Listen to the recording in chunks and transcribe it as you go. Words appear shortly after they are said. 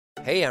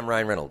Hey, I'm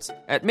Ryan Reynolds.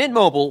 At Mint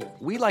Mobile,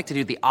 we like to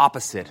do the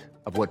opposite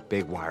of what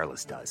Big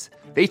Wireless does.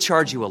 They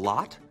charge you a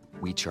lot,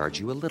 we charge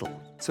you a little.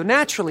 So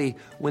naturally,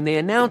 when they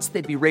announced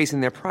they'd be raising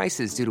their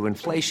prices due to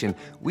inflation,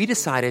 we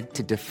decided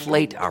to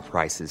deflate our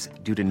prices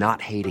due to not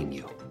hating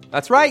you.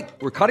 That's right.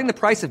 We're cutting the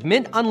price of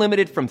Mint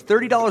Unlimited from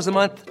 $30 a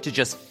month to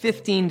just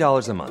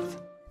 $15 a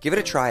month. Give it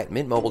a try at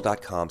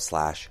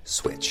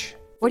mintmobile.com/switch.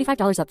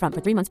 $45 up front for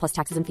 3 months plus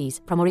taxes and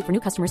fees. Promo rate for new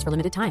customers for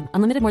limited time.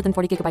 Unlimited more than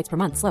 40 gigabytes per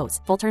month. Slows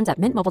full terms at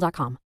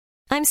mintmobile.com.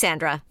 I'm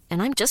Sandra, and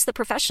I'm just the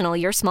professional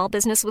your small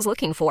business was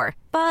looking for.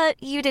 But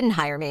you didn't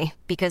hire me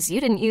because you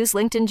didn't use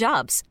LinkedIn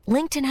Jobs.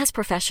 LinkedIn has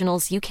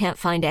professionals you can't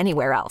find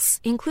anywhere else,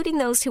 including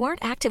those who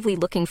aren't actively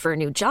looking for a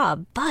new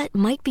job, but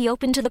might be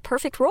open to the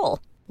perfect role,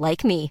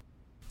 like me.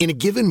 In a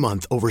given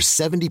month, over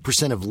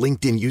 70% of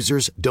LinkedIn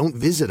users don't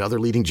visit other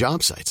leading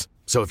job sites.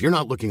 So if you're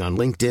not looking on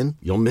LinkedIn,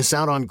 you'll miss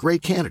out on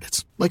great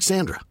candidates like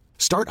Sandra.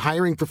 Start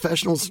hiring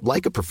professionals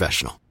like a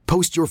professional.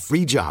 Post your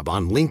free job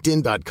on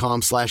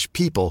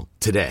linkedin.com/people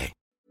today.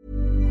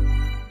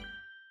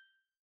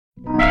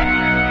 The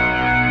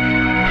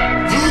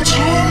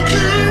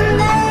talking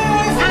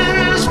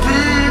movies,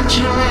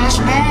 pictures,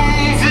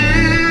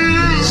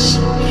 movies.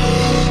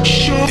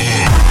 Show.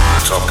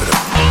 Talking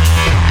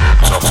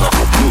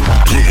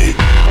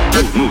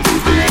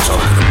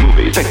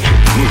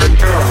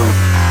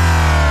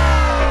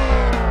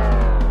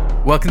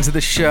Welcome to the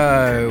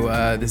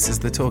show. This is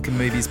the Talking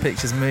Movies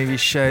Pictures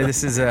Movies show.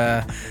 This is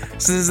a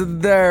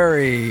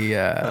very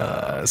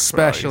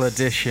special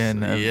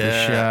edition of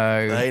the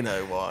show. They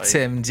know why.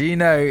 Tim, do you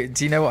know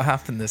what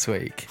happened this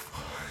week?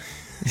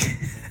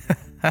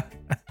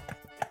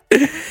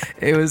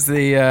 It was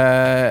the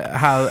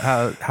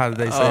how did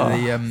they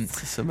say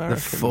the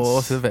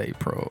 4th of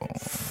April.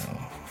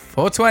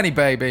 420,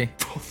 baby.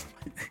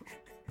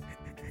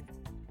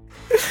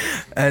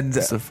 And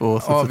it's the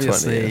 4th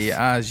obviously,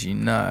 as you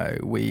know,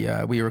 we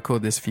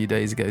recorded this a few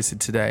days ago, so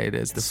today it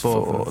is the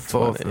 4th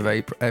of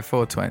April,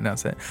 420,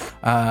 that's it.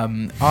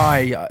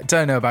 I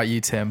don't know about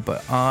you, Tim,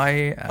 but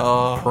I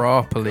am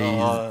properly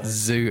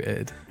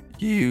zooted.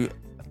 Your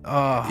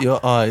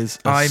eyes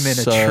are I'm in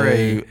a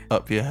tree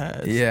up your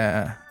head.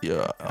 Yeah.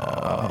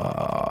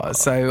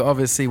 So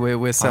obviously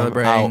we're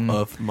celebrating I'm out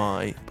of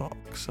my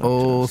box.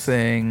 All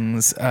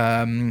things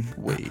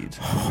weed,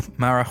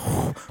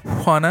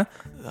 marijuana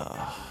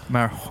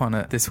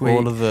this week.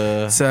 All of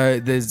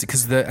the there's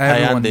because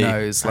everyone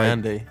knows. Hey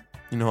Andy,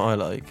 you know what I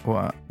like?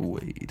 What?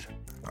 Weed.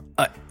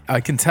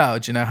 I can tell.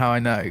 Do you know how I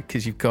know?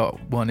 Because you've got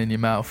one in your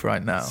mouth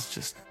right now. It's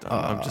just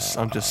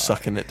I'm just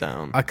sucking it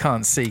down. I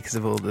can't see because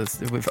of all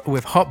this.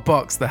 We've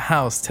hotboxed the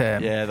house,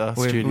 Tim. Yeah, the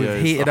studio. We've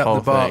heated up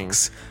the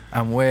box,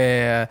 and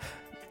we're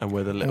the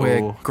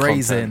little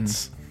grazing.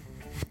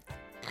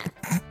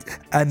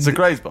 And it's a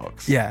graze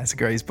box. Yeah, it's a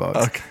graze box.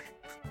 Okay.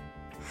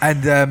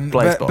 And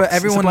but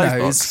everyone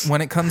knows box.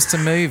 When it comes to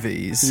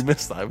movies. You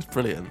missed that. It was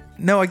brilliant.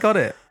 No, I got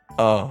it.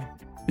 Oh,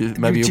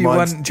 maybe do you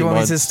want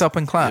me to stop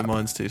and clap? Your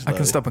mind's too slow. I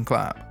can stop and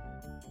clap.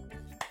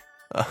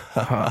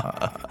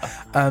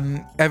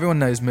 Everyone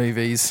knows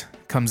movies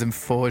comes in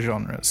 4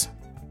 genres: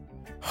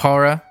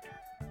 horror,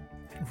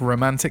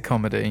 romantic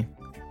comedy,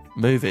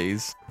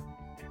 movies,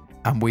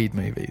 and weed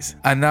movies.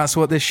 And that's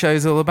what this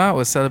show's all about.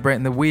 We're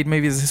celebrating the weed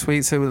movies this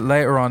week. So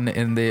later on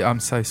in the,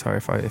 I'm so sorry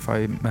if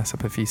I mess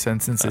up a few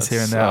sentences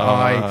here and there.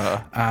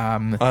 I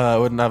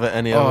wouldn't have it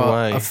any other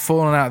way. I've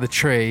fallen out of the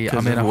tree.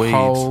 I'm in a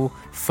hole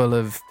full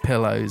of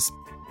pillows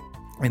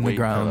in the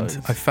ground.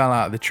 Pillows. I fell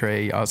out of the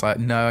tree. I was like,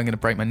 no, I'm going to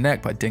break my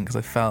neck, but I didn't because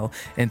I fell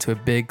into a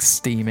big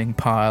steaming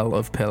pile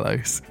of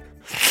pillows.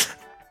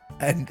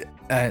 So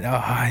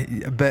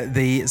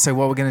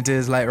what we're going to do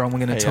is later on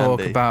we're going to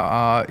talk Andy. about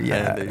our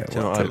Andy, do you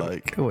know what I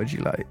like? What do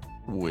you like?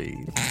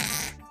 Weed.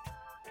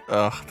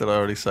 Ugh, did I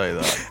already say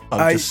that?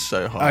 I'm just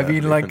so high. I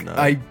mean, like,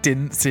 I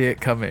didn't see it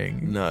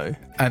coming. No,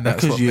 and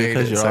that's what made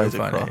it your so eyes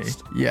funny. Are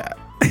crossed. Yeah,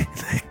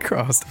 they're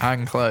crossed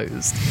and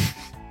closed.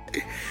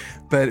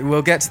 But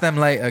we'll get to them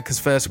later because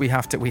first we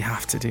have to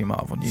do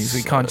Marvel news.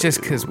 We can't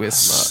just because we're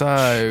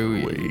so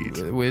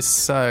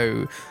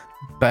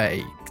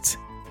baked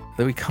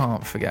that we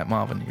can't forget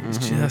Marvel news.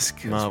 Mm-hmm. Just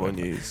 'cause Marvel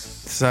news.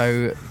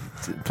 So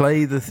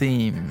play the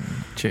theme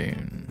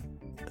tune.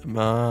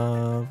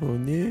 Marvel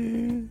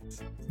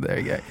news. There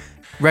you go.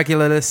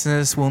 Regular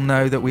listeners will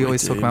know that we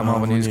always talk about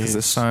Marvel news because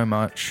there's so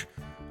much.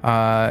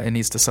 It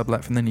needs to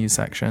sublet from the news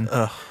section.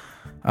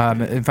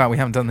 In fact, we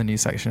haven't done the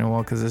news section in a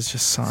while because there's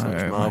just so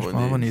much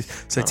Marvel news.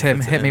 So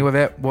Tim, hit me with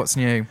it. What's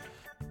new?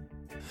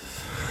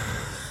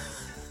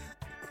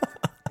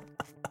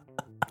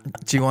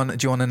 Do you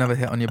want another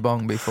hit on your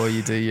bong before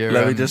you do your?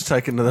 Let me just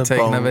take another hit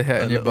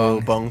on your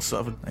bong.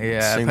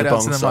 Yeah, put it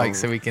onto the mic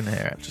so we can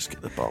hear it. Just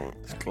get the bong.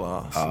 It's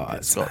glass.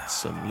 It's got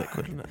some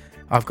liquid in it.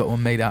 I've got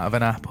one made out of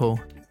an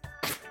apple.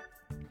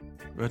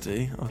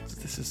 Ready?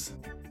 This is.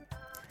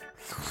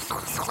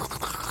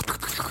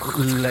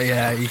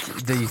 Yeah,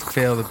 do you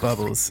feel the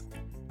bubbles?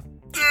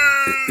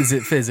 Is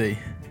it fizzy?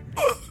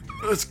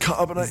 It's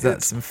carbonated. Is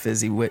that some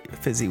fizzy weed?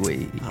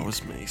 That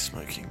was me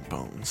smoking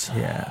bongs.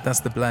 Yeah, that's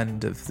the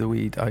blend of the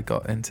weed I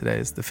got in today.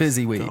 Is the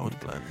fizzy weed. Gold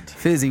blend.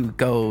 Fizzy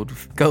gold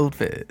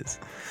fizz.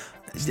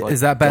 Like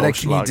is that better?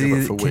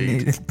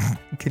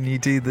 Goldschlager, Can you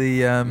do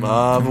the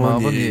Marvel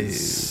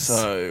News?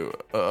 So,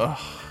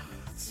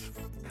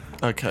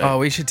 okay. Oh,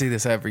 we should do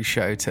this every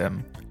show,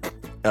 Tim.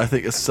 I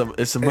think it's a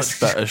much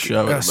better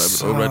show at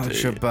the moment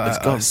already. It's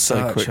gone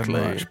so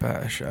quickly. A much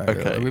better show.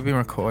 Okay. We've been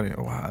recording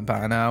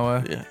about an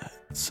hour. Yeah.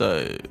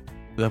 So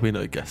therell be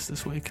no guest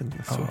this week, and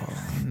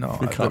no,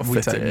 we can't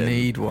fit don't it in.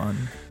 need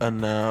one. And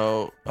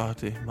now I'll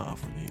do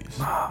Marvel News.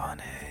 Marvel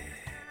News.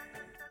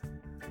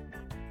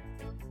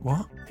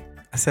 What?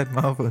 I said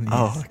Marvel News.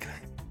 Oh, okay.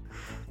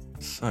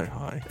 So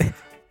high.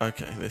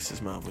 Okay, this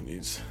is Marvel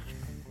News.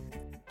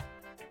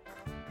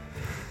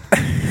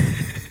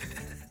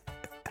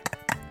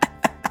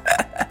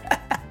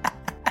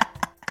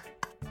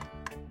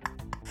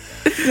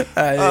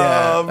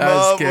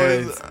 That's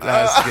good.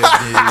 That's good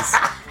news.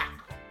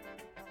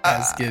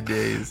 That's good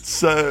news.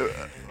 So,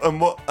 and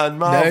Marvel,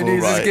 no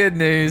news right, is good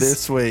news.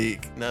 This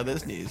week,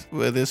 this news.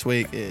 Well, this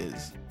week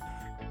is,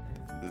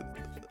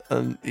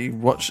 and you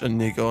watch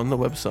and you go on the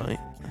website,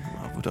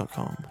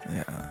 marvel.com.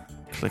 Yeah.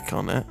 Click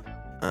on it,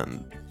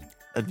 and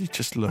you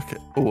just look at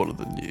all of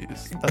the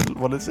news. And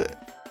what is it?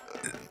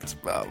 It's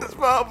Marvel. It's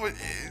Marvel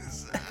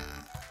News.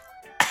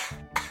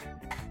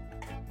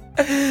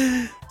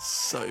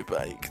 So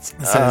baked.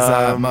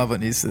 So is Marvel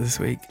News this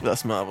week.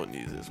 That's Marvel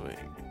News this week.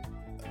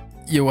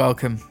 You're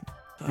welcome.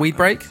 Weed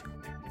break?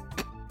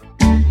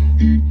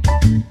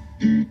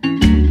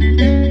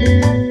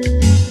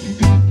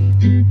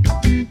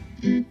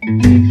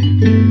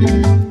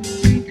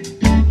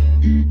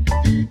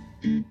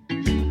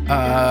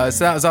 So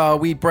that was our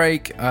weed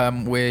break. I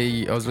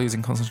was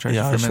losing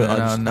concentration for a minute,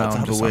 and now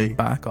I'm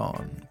back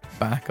on.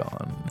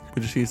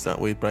 We just used that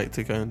weed break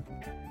to go and...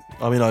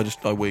 I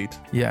weed.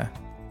 Yeah,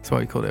 that's why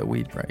we called it a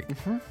weed break.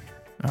 Mm-hmm.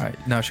 All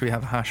right, now should we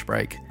have a hash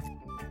break?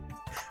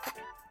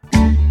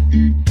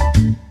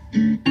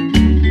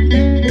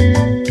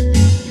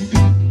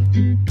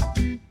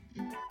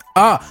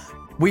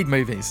 Weed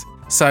movies.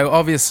 So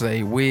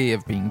obviously we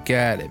have been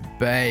getting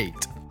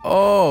baked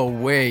all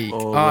week.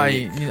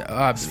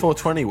 It's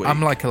 420 week.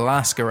 I'm like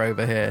Alaska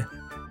over here.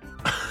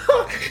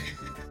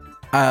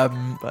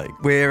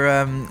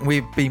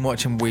 We've been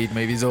watching weed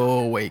movies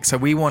all week, so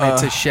we wanted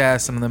to share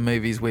some of the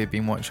movies we've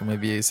been watching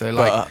with you. So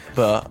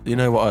but you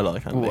know what I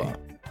like, Andy? What?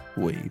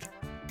 Weed.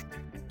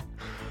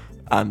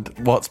 And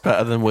what's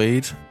better than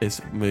weed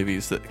is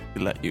movies that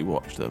let you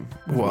watch them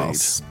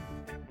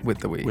with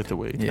the weed.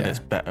 Yeah, and it's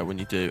better when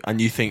you do. And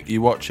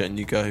you watch it and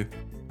you go,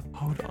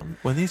 hold on,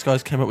 when these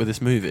guys came up with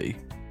this movie,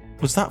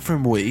 was that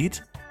from weed?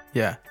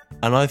 Yeah.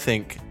 And I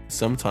think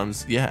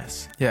sometimes,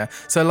 yes. Yeah.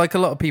 So, like, a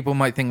lot of people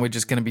might think we're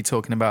just going to be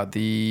talking about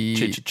the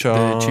Cheech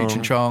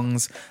and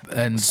Chongs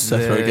and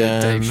the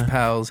Dave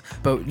Chappelle's.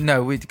 But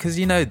no, because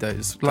you know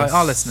those. Like,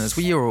 our listeners,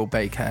 you're all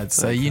bakeheads,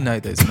 so you know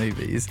those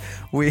movies.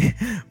 We've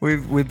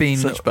been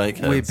such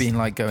bakeheads. We've been,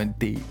 like, going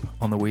deep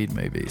on the weed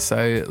movies.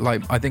 So,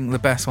 like, I think the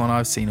best one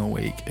I've seen all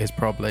week is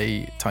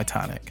probably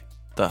Titanic.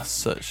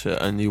 That's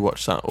and you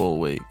watch that all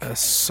week.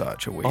 It's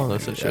such a weed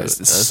movie.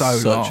 It's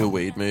such a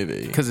weed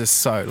movie. Because it's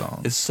so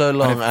long. It's so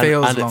long,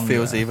 and it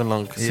feels even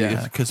longer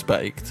because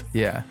baked.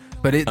 Yeah.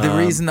 But the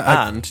reason...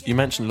 And you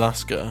mentioned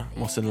Alaska.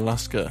 What's in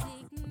Alaska?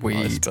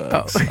 Weed.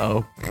 Icebergs.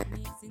 Oh.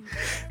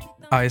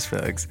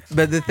 Icebergs.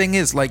 But the thing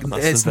is, like,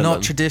 it's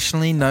not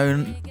traditionally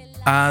known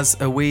as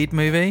a weed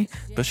movie.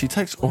 But she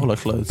takes all her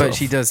clothes off. But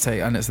she does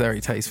take... And it's very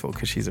tasteful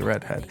because she's a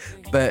redhead.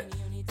 But...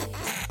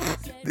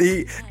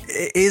 It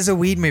is a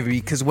weed movie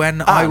because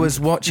when I was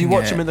watching you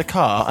watch them in the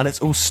car and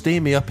it's all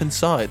steamy up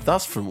inside.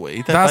 That's from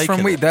weed. That's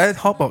from weed. They're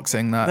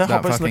hotboxing that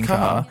fucking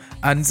car.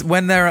 And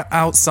when they're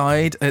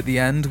outside at the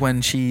end,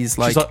 when she's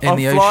like in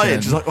the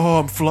ocean, she's like, "Oh,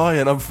 I'm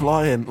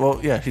flying." Well,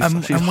 yeah, she's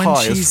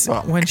high as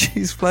fuck. When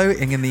she's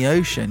floating in the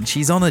ocean,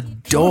 she's on a door.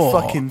 She's on a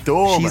fucking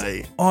door,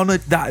 mate.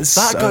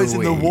 That goes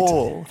weed. in the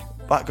wall.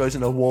 That goes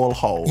in a wall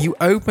hole. You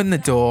open the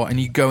door and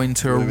you go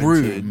into a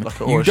room.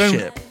 You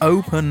don't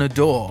open a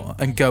door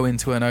and go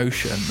into an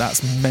ocean.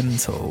 That's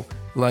mental.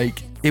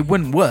 Like, it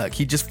wouldn't work.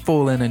 He'd just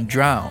fall in and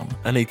drown.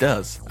 And he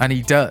does.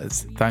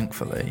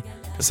 Thankfully.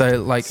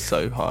 So, like,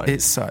 so high.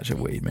 It's such a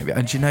weed movie.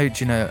 And do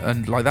you know,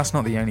 and like, that's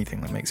not the only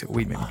thing that makes it a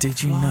weed movie.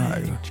 Did you know?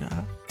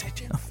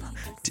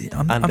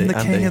 I'm the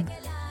king of...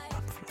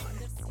 I'm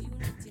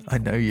flying. I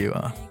know you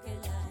are.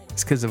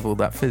 It's because of all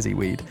that fizzy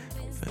weed.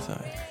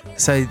 Fizzo.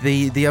 So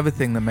the other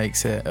thing that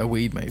makes it a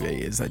weed movie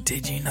is that,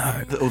 did you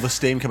know? All the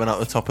steam coming out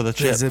the top of the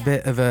chip. There's a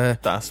bit of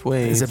That's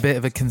weed. There's a bit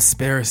of a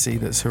conspiracy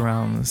that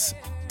surrounds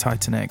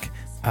Titanic.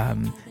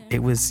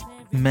 It was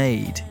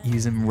made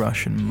using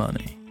Russian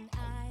money.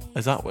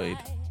 Is that weed?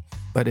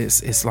 But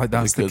it's like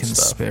that's the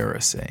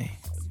conspiracy.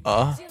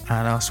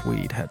 And us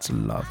weed heads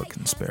love a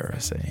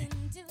conspiracy.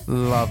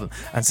 Love them.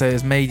 And so it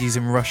was made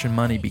using Russian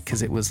money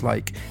because it was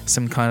like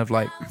some kind of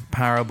like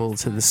parable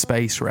to the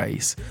space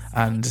race.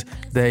 And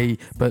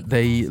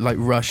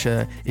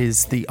Russia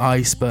is the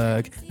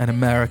iceberg and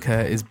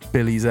America is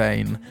Billy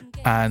Zane.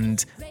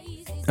 And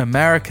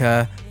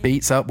America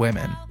beats up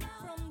women.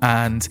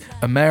 And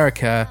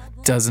America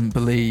doesn't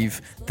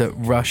believe that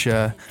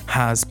Russia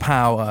has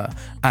power.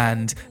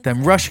 And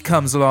then Russia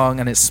comes along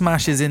and it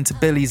smashes into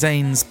Billy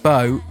Zane's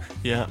boat.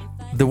 Yeah.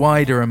 The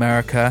wider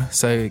America,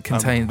 so it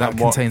contains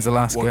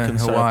Alaska and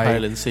Hawaii.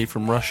 Pale and sea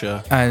from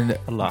Russia and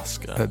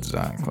Alaska.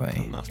 Exactly.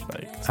 And that's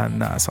baked.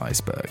 And that's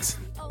icebergs.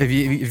 Have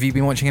you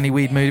been watching any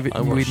weed movie? I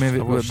watched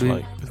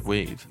with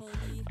weed,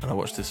 and I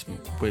watched this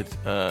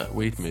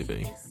weed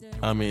movie.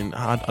 I mean,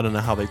 I don't know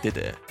how they did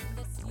it.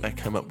 They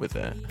came up with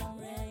it.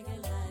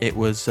 It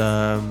was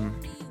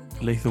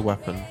Lethal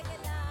Weapon,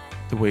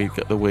 the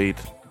weed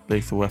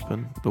Lethal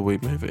Weapon, the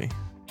weed movie.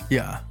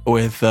 Yeah.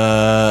 With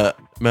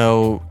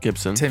Mel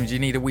Gibson. Tim, do you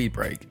need a weed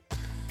break?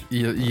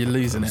 You're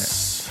losing it.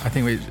 I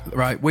think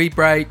weed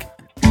break.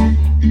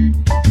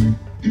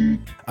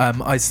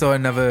 I saw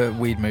another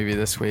weed movie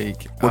this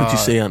week. What did you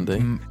see,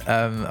 Andy?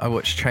 I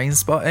watched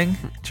Trainspotting.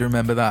 Do you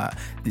remember that?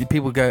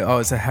 People go, "Oh,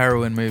 it's a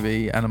heroin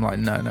movie," and I'm like,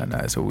 "No,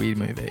 it's a weed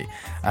movie,"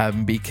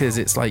 because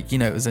it's like,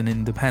 it was an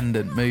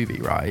independent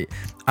movie, right?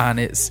 And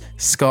it's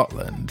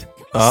Scotland,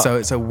 so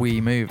it's a wee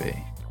movie,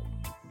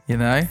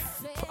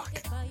 Fuck.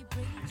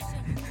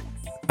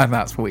 And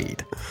that's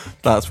weed.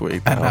 That's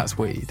weed. And that's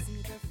weed.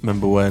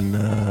 Remember when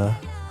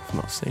I've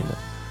not seen it.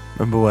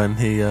 Remember when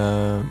he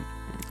and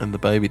the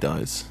baby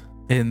dies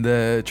in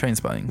the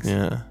Trainspotting?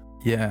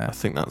 Yeah. I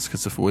think that's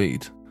because of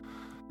weed.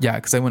 Yeah,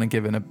 because they want to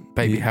give in a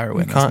baby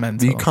heroin. That's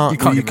mental. You can't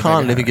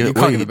live and give it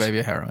weed. You can't give a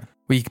baby heroin.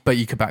 But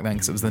you could back then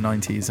because it was the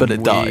 90s. But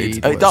it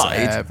died. It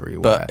died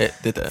everywhere. But it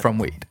did it from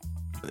weed.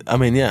 I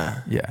mean,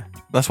 yeah. Yeah.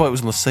 That's why it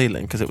was on the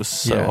ceiling, because it was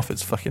so off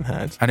its fucking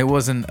head. And it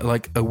wasn't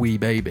like a wee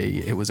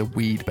baby, it was a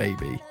weed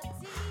baby.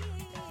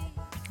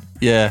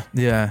 Yeah.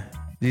 Yeah.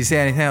 Did you see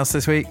anything else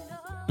this week?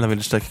 Let me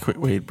just take a quick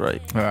weed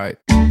break. All right.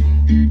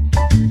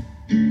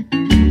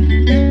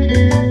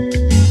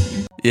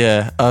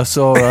 Yeah, I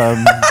saw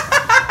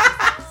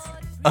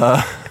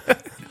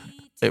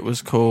it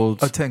was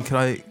called Tim,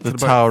 The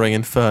Towering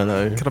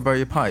Inferno. Can I borrow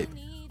your pipe?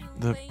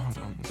 Hold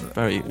on,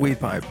 very weed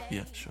pipe.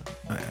 Yeah, sure.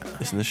 Oh, yeah.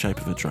 It's in the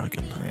shape of a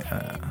dragon.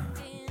 Yeah,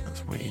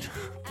 that's weed.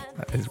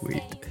 That is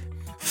weed.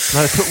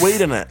 No, put weed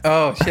in it.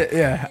 Oh shit,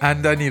 yeah.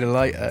 And I need a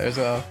lighter as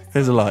well.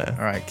 Here's a lighter.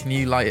 All right, can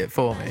you light it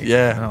for me?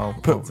 Yeah.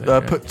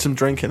 Put some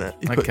drink in it.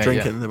 You put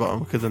drink in the bottom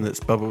because then it's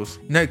bubbles.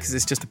 No, because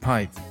it's just a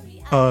pipe.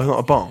 Oh, it's not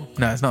a bong.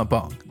 No, it's not a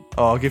bong.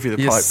 Oh, I'll give you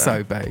the You're pipe. You're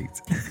so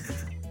baked.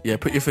 Yeah,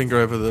 put your finger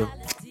over the.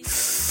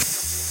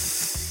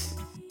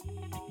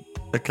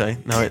 Okay,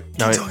 now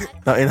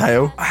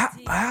inhale. I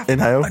have.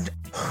 Inhale.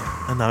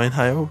 And now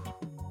inhale.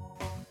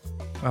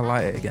 I'll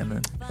light it again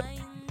then.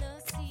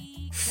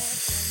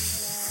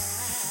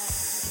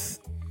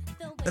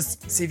 Let's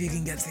see if you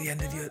can get to the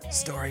end of your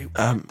story.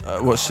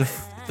 It was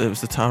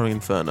the Towering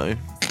Inferno.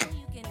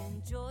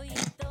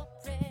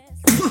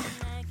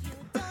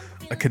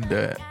 I couldn't do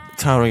it.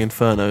 Towering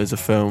Inferno is a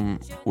film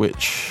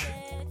which,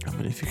 I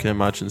mean, if you can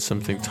imagine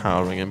something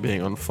towering and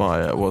being on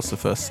fire, what's the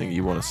first thing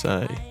you want to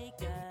say?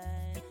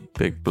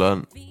 Big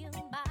blunt.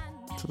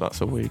 So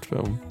that's a weed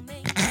film.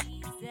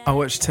 I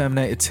watched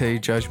Terminator 2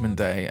 Judgment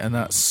Day, and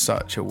that's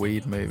such a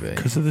weed movie.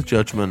 Because of the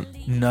judgment?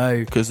 No.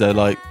 Because they're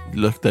like,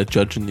 look, they're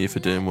judging you for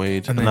doing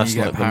weed. And that's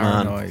like the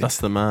man. That's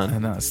the man.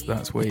 And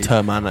that's weed.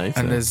 Terminator.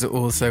 And there's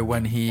also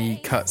when he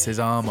cuts his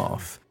arm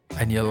off,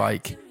 and you're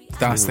like,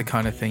 that's the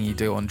kind of thing you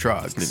do on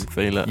drugs. Didn't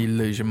feel it. You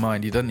lose your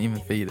mind. You don't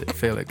even feel it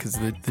because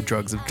the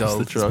drugs have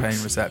dulled the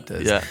pain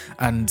receptors. Yeah.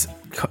 And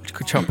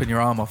chopping your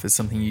arm off is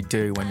something you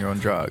do when you're on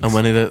drugs. And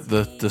when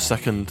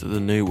the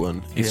new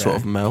one, he sort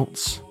of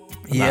melts.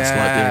 And that's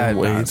like being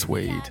weed. That's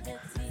weed.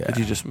 Yeah. Did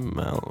you just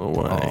melt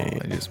away?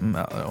 Oh, you just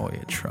melt all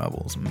your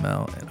troubles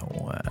melting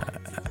away.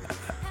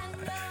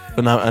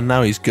 But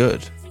now he's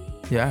good.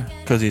 Yeah.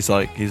 Because he's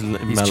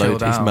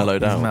mellowed out. He's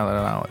mellowed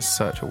out. It's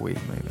such a weed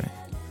movie.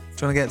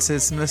 Do you want to get to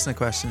some listener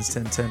questions,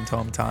 Tim,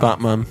 Tom, Time?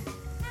 Batman.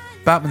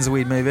 Batman's a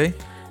weed movie.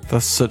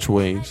 That's such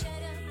weed.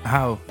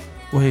 How?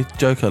 Well,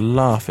 Joker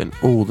laughing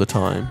all the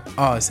time.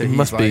 Oh, so he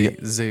must be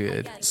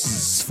zooted.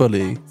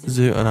 Fully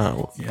zooted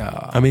out.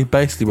 Yeah. I mean,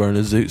 basically wearing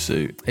a zoot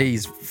suit.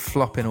 He's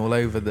flopping all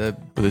over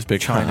with his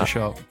big China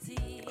shop.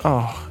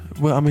 Oh,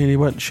 well, I mean, he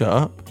won't shut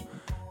up.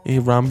 He's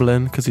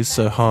rambling because he's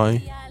so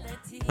high.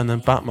 And then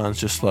Batman's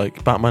just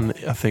like... Batman,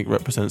 I think,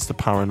 represents the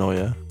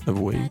paranoia of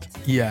weed.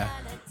 Yeah.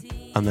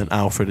 And then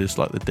Alfred is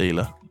like the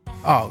dealer.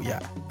 Oh, yeah.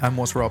 And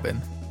what's Robin?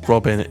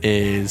 Robin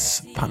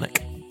is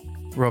panic.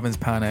 Robin's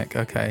panic.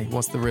 Okay.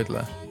 What's the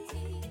Riddler?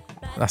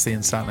 That's the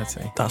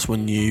insanity. That's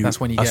when you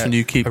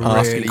keep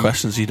asking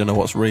questions you don't know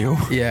what's real.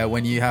 Yeah,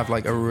 when you have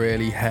like a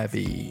really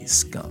heavy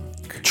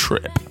skunk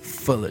trip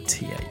full of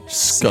THC.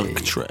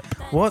 Skunk trip.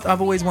 What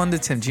I've always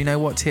wondered, Tim, do you know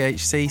what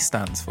THC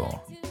stands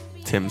for?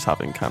 Tim's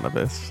having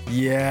cannabis.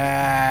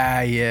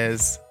 Yeah, he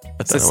is.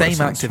 It's the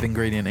same active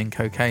ingredient in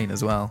cocaine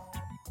as well.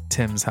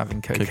 Tim's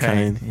having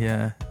cocaine.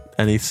 Yeah.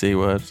 Any C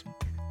word.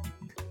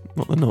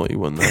 Not the naughty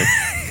one, though.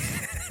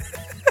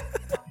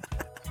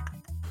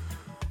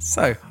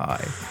 So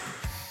high.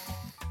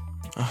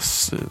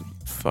 That's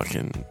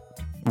fucking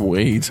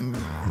weed. So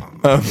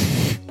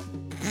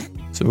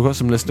we've got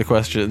some listener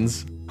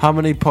questions. How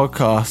many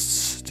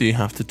podcasts do you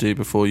have to do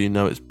before you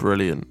know it's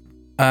brilliant?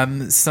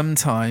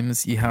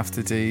 Sometimes you have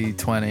to do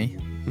 20.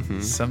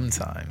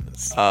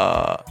 Sometimes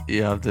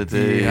you have to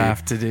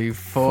do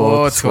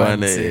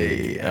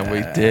 420, and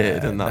we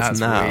did, and that's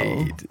now.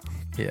 Weed.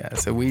 Yeah,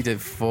 so we did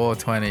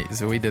 420.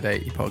 So we did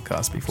 80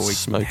 podcasts before we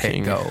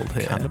smoking hit gold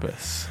here.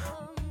 Cannabis.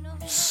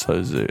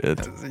 So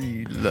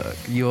zooted. Look,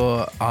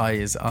 your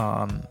eyes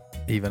aren't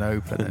even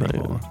open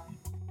anymore.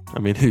 I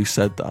mean, who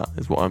said that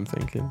is what I'm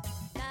thinking.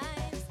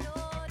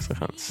 Because I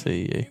can't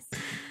see you.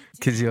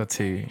 Because you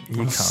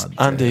can't.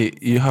 Andy,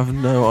 you have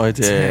no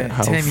idea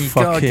how Tim, you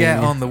fucking... gotta get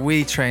on the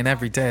weed train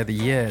every day of the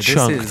year.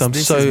 Chunked.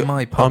 This is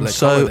my public I'm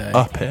so holiday.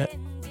 up it.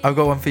 I've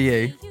got one for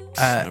you.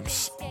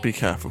 Be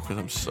careful because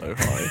I'm so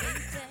high.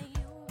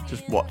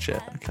 Just watch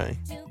it, okay?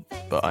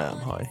 But I am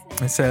high.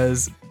 It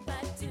says,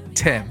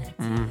 Tim,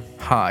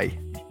 high.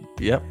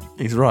 Yep,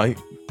 he's right.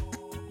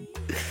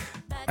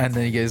 And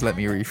then he goes, let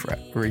me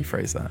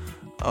rephrase that.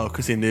 Oh,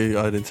 because he knew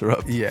I'd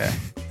interrupt. Yeah.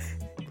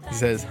 He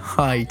says,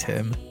 hi,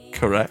 Tim.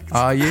 Correct.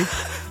 Are you?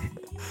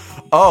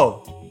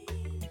 Oh.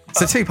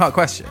 It's a two-part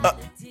question.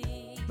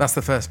 That's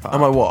the first part.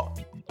 Am I what?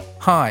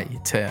 Hi,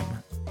 Tim.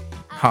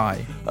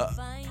 Hi.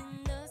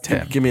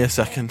 Tim. Give me a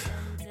second.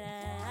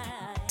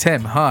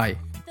 Tim, hi.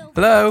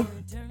 Hello?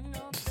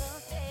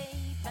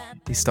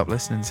 He stopped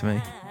listening to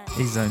me.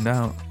 He zoned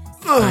out.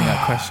 I think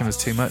that question was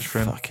too much for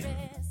him. Fucking...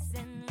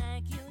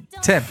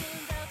 Tim.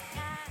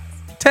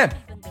 Tim.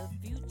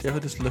 Do you ever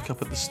just look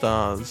up at the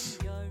stars?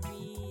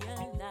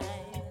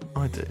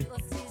 I do.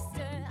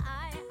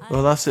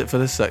 Well, that's it for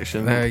this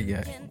section. There you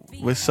go.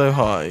 We're so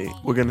high,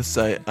 we're going to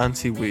say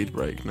anti-weed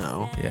break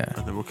now. Yeah.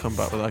 And then we'll come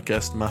back with our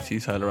guest, Matthew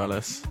Taylor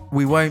Ellis.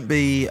 We won't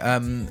be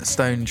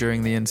stoned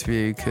during the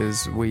interview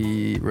because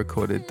we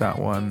recorded that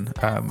one.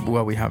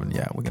 Well, we haven't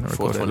yet. We're going to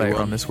record it later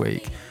on this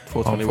week.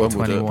 421.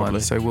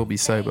 421, so we'll be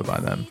sober by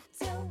then.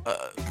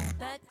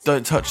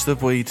 Don't touch the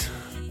weed.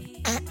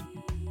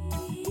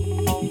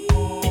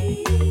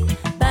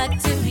 Back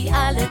to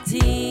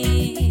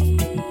reality.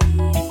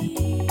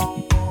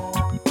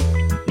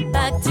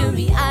 Back to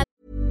reality.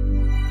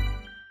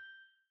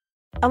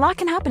 A lot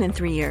can happen in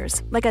 3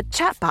 years, like a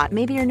chatbot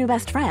may be your new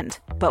best friend.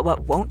 But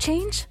what won't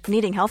change?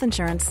 Needing health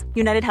insurance.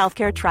 United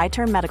Healthcare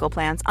Tri-Term Medical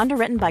Plans,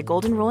 underwritten by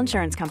Golden Rule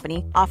Insurance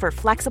Company, offer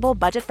flexible,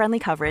 budget-friendly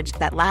coverage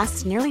that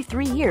lasts nearly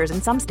 3 years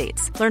in some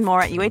states. Learn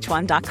more at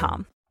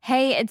uh1.com.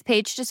 Hey, it's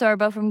Paige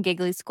DeSorbo from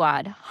Giggly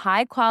Squad.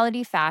 High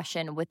quality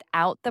fashion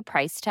without the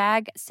price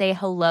tag. Say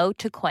hello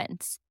to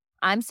Quince.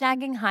 I'm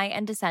snagging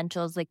high-end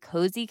essentials like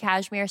cozy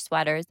cashmere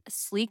sweaters,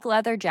 sleek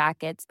leather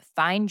jackets,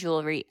 fine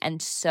jewelry,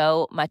 and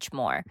so much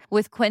more.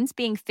 With Quince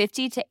being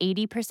 50 to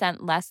 80%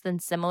 less than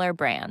similar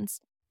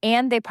brands.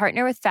 And they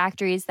partner with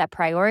factories that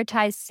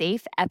prioritize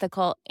safe,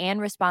 ethical, and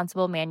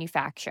responsible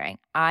manufacturing.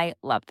 I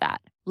love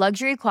that.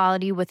 Luxury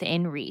quality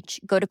within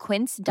reach. Go to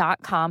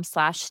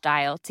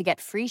quince.com/style to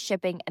get free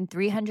shipping and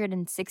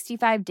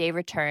 365-day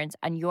returns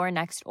on your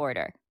next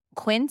order.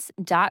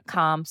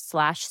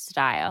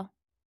 Quince.com/style.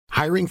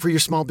 Hiring for your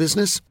small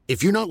business?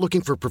 If you're not looking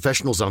for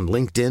professionals on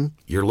LinkedIn,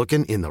 you're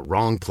looking in the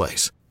wrong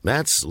place.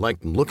 That's like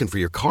looking for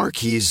your car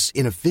keys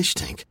in a fish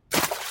tank.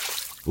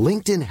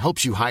 LinkedIn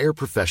helps you hire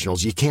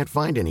professionals you can't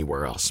find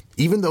anywhere else,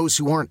 even those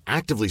who aren't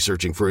actively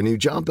searching for a new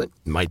job but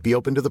might be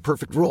open to the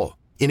perfect role.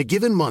 In a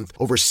given month,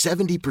 over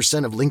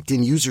 70% of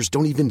LinkedIn users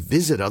don't even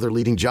visit other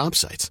leading job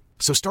sites.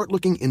 So start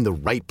looking in the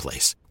right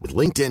place. With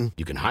LinkedIn,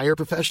 you can hire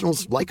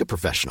professionals like a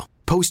professional.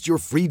 Post your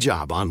free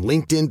job on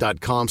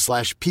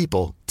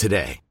linkedin.com/people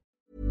today.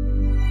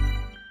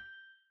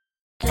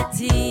 Back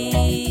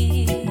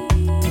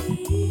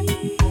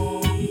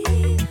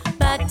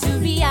to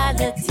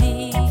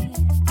reality.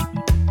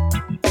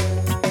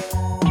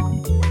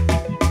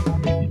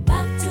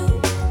 Back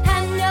to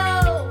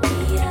hello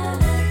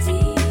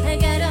reality. I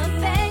gotta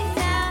face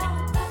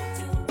now. Back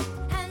to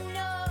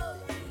hello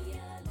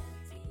reality.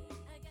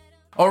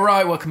 All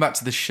right, welcome back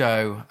to the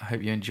show. I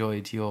hope you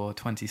enjoyed your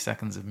 20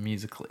 seconds of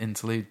musical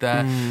interlude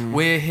there.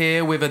 We're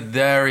here with a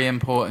very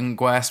important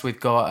guest. We've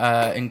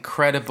got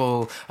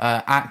incredible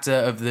actor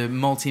of the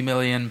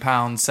multi-million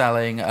pound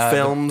selling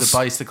films, the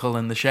Bicycle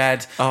in the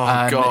Shed.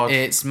 Oh, God.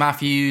 It's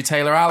Matthew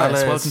Taylor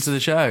Ellis. Welcome to the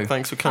show.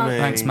 Thanks for coming.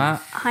 Thanks,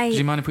 Matt. Hi. Do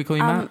you mind if we call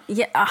you Matt?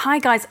 Yeah. Hi,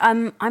 guys.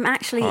 I'm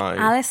actually Hi.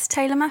 Alice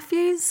Taylor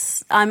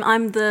Matthews.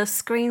 I'm the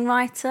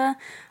screenwriter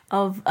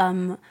of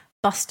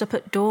Bust Up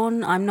at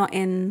Dawn. I'm not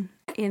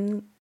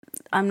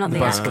I'm not the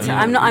Bicycle. actor.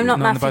 I'm not Not in the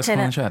Matthew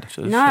Bicycle in Taylor. the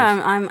Shed? No,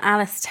 I'm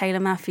Alice Taylor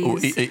Or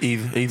Matthews.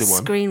 either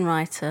one.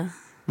 Screenwriter.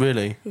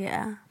 Really?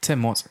 Yeah.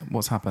 Tim,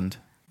 what's happened?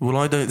 Well,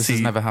 I don't This see.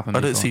 has never happened I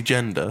don't before. see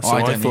gender, Oh, so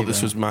I I don't thought this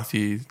either. was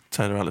Matthew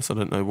Taylor Ellis. I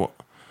don't know what.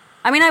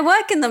 I mean, I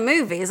work in the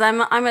movies.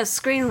 I'm a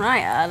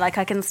screenwriter. Like,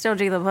 I can still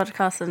do the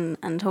podcast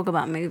and talk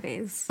about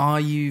movies. Are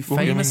you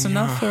famous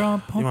enough for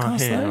our You are podcast,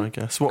 here, though? I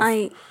guess.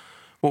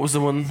 What was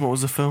the one? What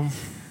was the film?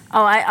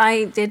 Oh,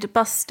 I did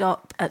Bus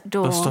Stop at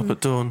Dawn. Bus Stop at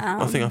Dawn.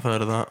 I think I've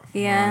heard of that.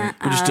 Yeah.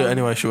 We'll just do it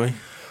anyway, shall we?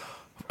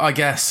 I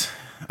guess.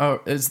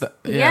 Oh, is that?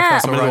 Yeah.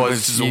 if that's I mean, all right otherwise, with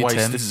this is a you, waste.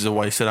 Tim. This is a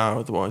wasted hour,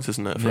 otherwise,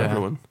 isn't it, for Yeah.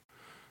 everyone?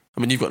 I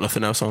mean, you've got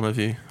nothing else on, have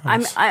you?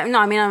 I'm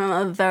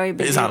a very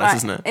busy. It's Alice,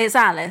 isn't it? It's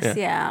Alice.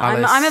 Yeah.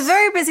 I'm a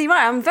very busy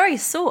writer. I'm very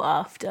sought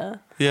after.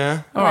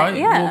 Yeah. All right.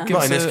 Yeah. Well, give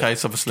Not us in this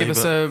case, obviously. Give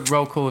us a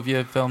roll call of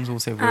your films. We'll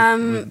see if we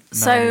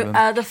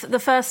The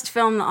first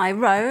film that I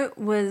wrote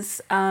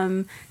was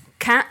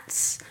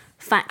Cats,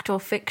 Fact or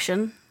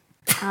Fiction.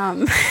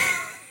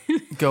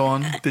 Go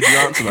on. Did you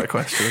answer that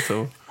question at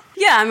all?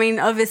 Yeah, I mean,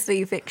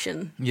 obviously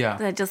fiction. Yeah.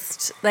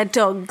 They're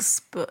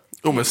dogs, but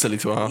Almost silly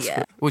to ask.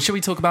 yeah. Well, should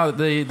we talk about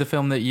the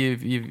film that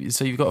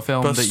you've got a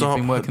film Bus that you've Stop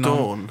been at working Dawn.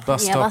 on?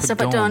 Bus Yeah, Stop Bus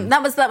Stop at at Dawn. Dawn.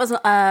 That was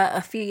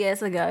a few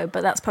years ago,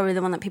 but that's probably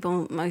the one that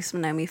people most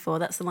know me for.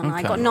 That's the one I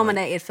Okay. got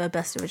nominated for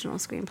Best Original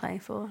Screenplay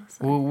for.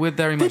 So. Well, we're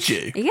very much.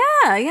 Did you?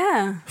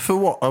 Yeah. For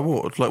what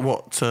award? Like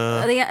what?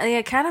 The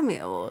Academy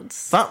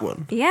Awards. That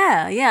one?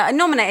 Yeah. I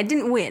nominated,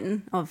 didn't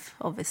win,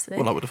 obviously.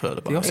 Well, I would have heard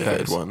about The it. If it Oscars.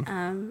 had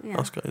won. Yeah.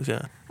 Oscars,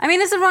 yeah. I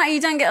mean, as a writer,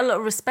 you don't get a lot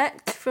of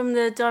respect from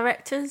the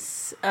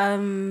directors.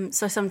 So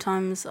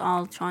sometimes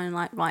I'll try and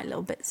write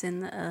little bits in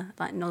that are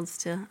like nods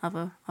to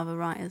other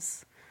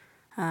writers.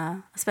 I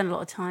spend a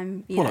lot of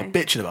time. You know, Like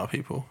bitching about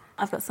people.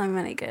 I've got so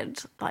many good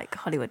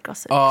Hollywood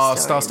gossip. Oh,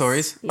 star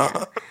stories.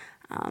 Yeah.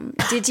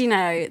 Did you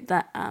know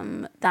that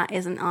that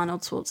isn't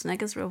Arnold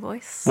Schwarzenegger's real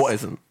voice? What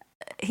isn't?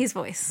 His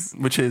voice.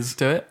 Which is?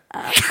 Do it.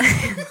 I'm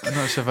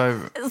not sure if I.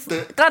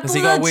 Has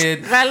he got a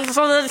weird- That's,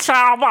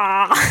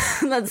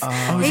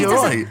 Oh, is he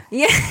alright?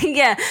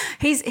 Yeah.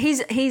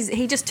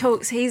 He just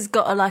talks. He's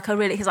got a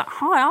really. He's like,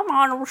 hi, I'm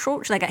Arnold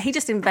Schwarzenegger. He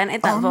just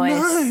invented that voice.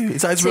 No.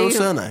 Is that his real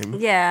surname?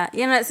 Yeah,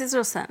 it's his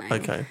real surname.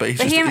 Okay, but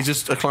he's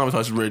just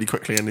acclimatised really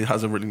quickly, and he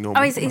has a really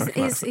normal. Oh, he's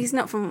accent.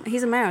 not from.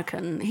 He's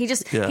American. He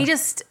just Yeah. he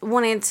just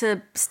wanted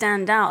to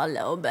stand out a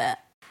little bit.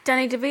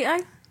 Danny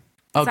DeVito.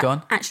 Oh, Is go that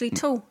on. Actually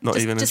tall. Not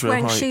just even his just real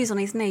wearing height. shoes on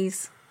his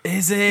knees.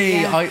 Is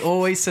he? Yeah. I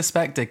always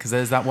suspected because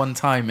there's that one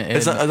time.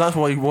 That's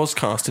why he was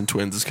cast in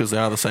Twins, is because they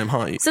are the same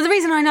height. So the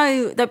reason I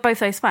know that both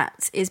those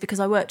facts is because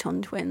I worked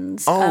on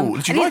Twins. Oh,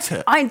 did you and write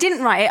it? I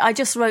didn't write it. I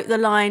just wrote the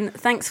line,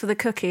 "Thanks for the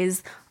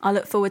cookies. I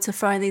look forward to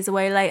throwing these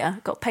away later."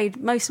 Got paid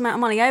most amount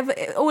of money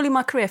all in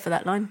my career for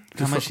that line.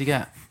 How much did you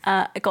get?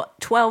 I got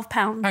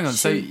 £12. Hang on.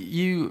 So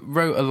you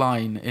wrote a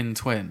line in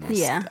Twins.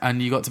 Yeah.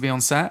 And you got to be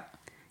on set.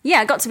 Yeah,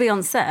 I got to be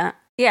on set.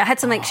 Yeah, I had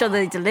to make sure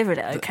they delivered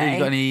it okay. Have you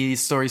got any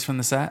stories from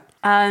the set?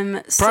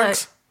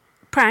 Pranks?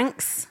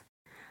 Pranks.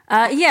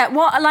 Yeah,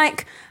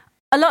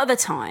 a lot of the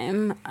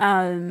time,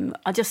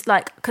 I just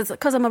because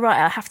I'm a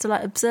writer, I have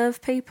to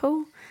observe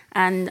people,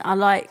 and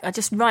I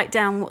just write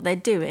down what they're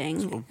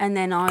doing, and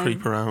then I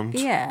creep around.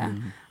 Yeah.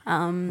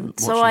 Watch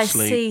So them I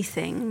sleep. see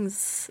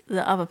things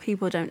that other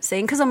people don't see,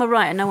 and because I'm a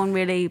writer, no one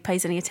really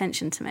pays any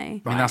attention to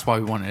me. I mean, that's why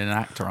we wanted an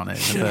actor on it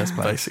in the first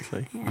place.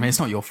 Basically. I mean, it's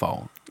not your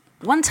fault.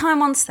 One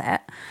time on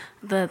set,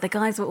 the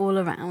guys were all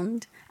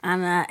around,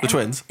 and The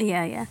twins?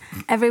 Yeah.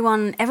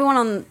 Everyone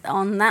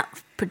on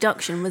that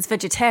production was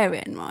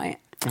vegetarian, right?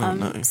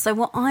 No. So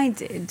what I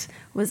did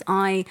was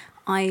I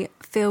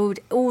filled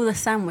all the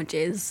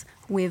sandwiches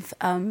with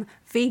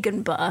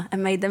vegan butter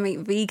and made them eat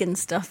vegan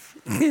stuff.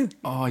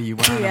 Oh, you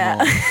animal.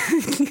 Yeah.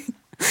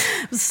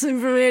 It was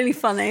really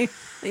funny.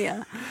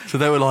 Yeah. So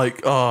they were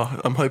like, "Oh,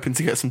 I'm hoping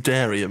to get some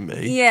dairy in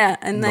me." Yeah,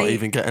 and Not they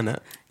even getting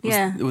it.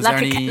 yeah, was there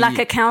any- lack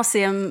of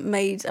calcium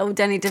made old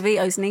Danny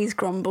DeVito's knees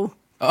grumble.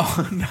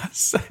 Oh,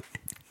 that's...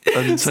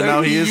 And so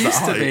now he is that used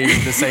to height. be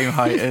the same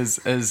height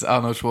as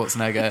Arnold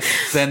Schwarzenegger.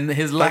 Then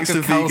his lack Thanks of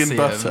to vegan calcium,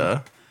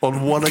 butter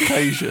on one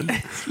occasion.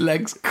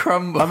 legs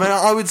crumble. I mean,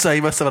 I would say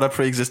he must have had a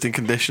pre-existing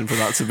condition for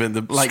that to have been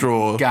the like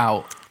straw.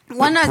 gout.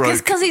 Well, no, broke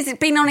because he's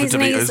been on his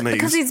DeVito's knees.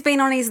 Because he's been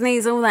on his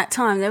knees all that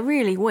time. They're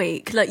really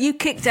weak. Like, you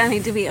kick Danny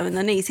DeVito in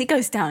the knees, he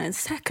goes down in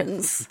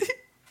seconds.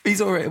 He's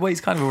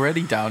kind of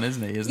already down,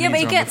 isn't he? His Yeah, but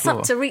knees he are on the gets up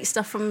floor. to reach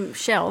stuff from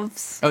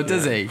shelves. Oh,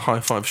 does he? High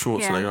five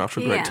Schwarzenegger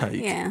after a great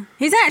take. Yeah,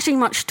 he's actually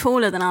much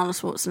taller than Arnold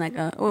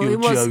Schwarzenegger. Or You're he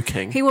was,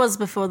 joking. He was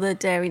before the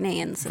dairy knee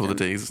incident. For the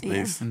D's.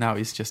 Yeah. And now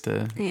he's just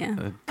a...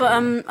 Yeah, but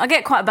I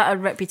get quite a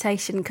bad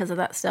reputation because of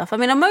that stuff. I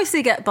mean, I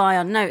mostly get by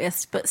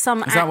unnoticed, but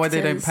some Is that why they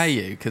don't pay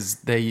you? Because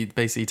they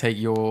basically take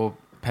your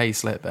pay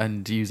slip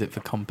and use it for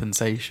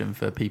compensation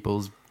for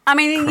people's... I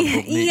mean, crumbled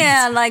knees.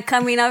 yeah,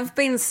 I've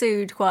been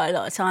sued quite a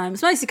lot of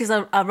times, mostly because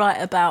I write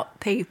about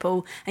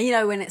people,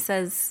 and when it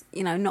says,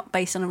 not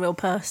based on a real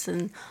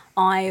person,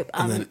 And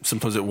then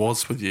sometimes it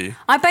was with you.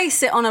 I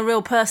base it on a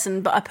real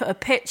person, but I put a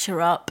picture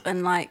up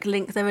and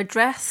link their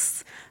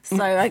address, so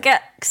I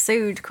get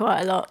sued quite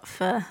a lot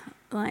for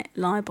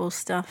libel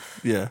stuff.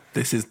 Yeah.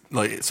 This is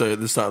so at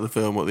the start of the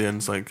film, at the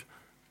end's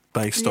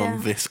based Yeah.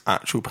 on this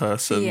actual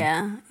person.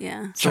 Yeah.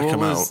 Check So what him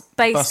was out.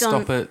 Based Bus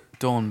on- Stop at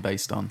Dawn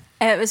based on?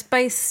 It was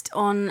based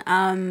on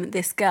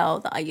this girl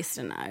that I used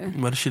to know.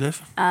 Where does she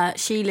live?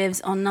 She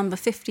lives on number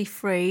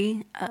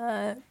 53,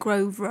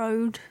 Grove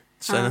Road.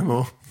 Say no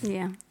more.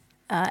 Yeah.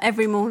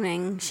 Every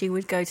morning she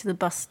would go to the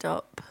bus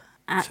stop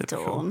at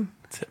dawn.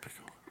 Typical.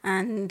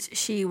 And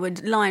she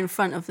would lie in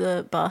front of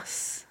the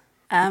bus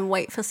and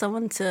wait for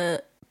someone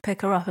to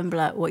pick her up and be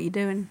like, what are you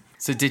doing?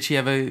 So did she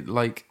ever,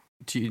 like,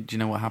 do you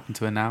know what happened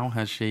to her now?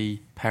 Has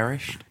she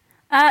perished?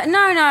 No,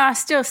 I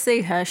still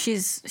see her.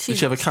 She's Did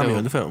she have a cameo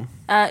in the film?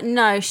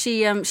 No,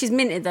 she's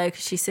minted though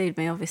because she sued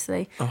me,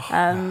 obviously.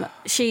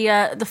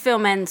 The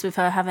film ends with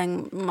her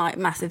having like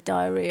massive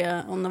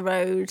diarrhea on the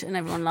road and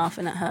everyone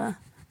laughing at her.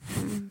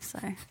 So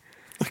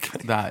Okay.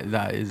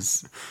 That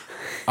is,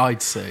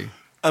 I'd sue.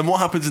 And what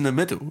happens in the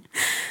middle?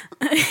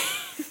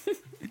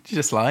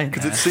 Just lying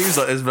Because there. it seems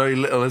like there's very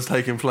little has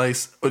taken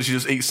place, or she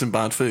just eats some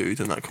bad food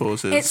and that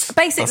causes. it's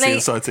basically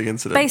that's the inciting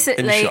incident.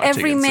 Basically,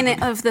 every Inciting minute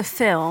incident. of the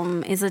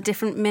film is a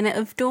different minute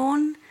of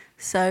dawn.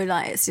 So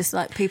like it's just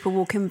like people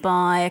walking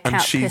by, a And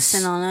cat she's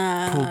pissing on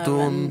her. called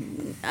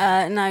Dawn?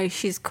 No,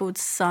 she's called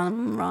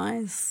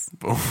Sunrise.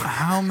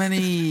 How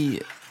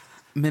many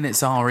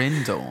minutes are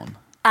in Dawn?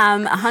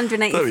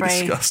 183. Very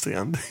disgusting,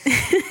 Andy.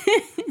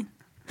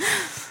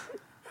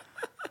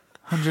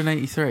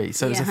 183.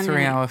 So it was a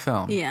 3-hour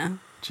film. Yeah,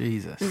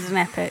 Jesus. it was an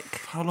epic.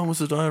 How long was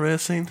the diarrhea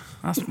scene?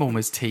 That's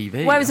almost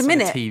TV. Well, it was That's a like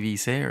minute. TV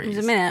series. It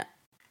was a minute.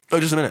 Oh,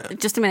 just a minute.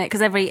 Just a minute,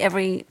 because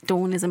every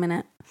dawn is a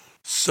minute.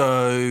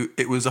 So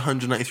it was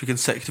 183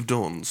 consecutive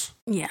dawns,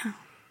 Yeah.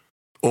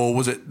 or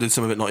was it? Did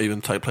some of it not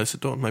even take place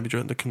at dawn? Maybe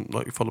during the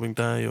following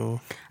day,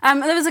 or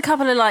There was a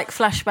couple of like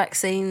flashback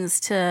scenes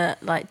to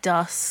like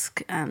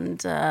dusk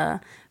and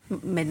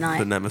midnight,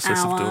 The nemesis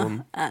of hour,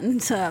 dawn.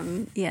 and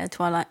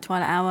twilight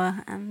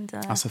hour, and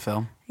That's a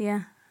film.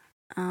 yeah.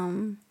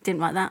 Didn't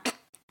like that.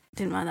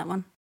 Didn't like that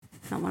one.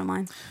 Not one of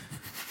mine.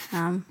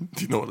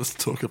 do you know what to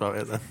talk about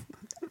here then?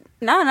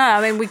 No. I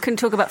mean, we can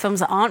talk about films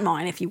that aren't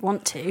mine if you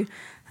want to.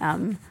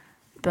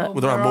 But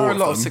Well, there are There more are a of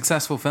lot of them.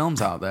 successful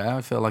films out there.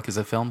 I feel like as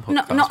a film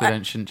Not- podcast, not we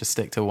a- shouldn't just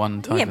stick to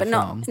one type yeah, of but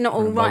film. not all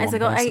written by writers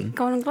have one got person. 8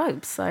 Golden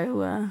Globes.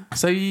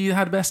 So you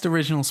had Best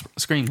Original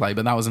Screenplay,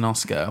 but that was an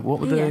Oscar. What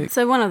were the...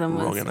 So one of them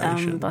Wrong was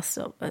nation. Bus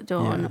Stop at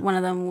Dawn. Yeah. One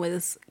of them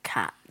was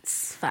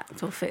Cats,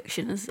 Fact or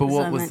Fiction. But as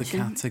what I was the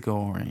mentioned.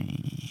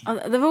 category? Oh,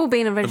 they've all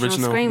been original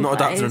screenplays. Not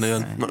adapted any.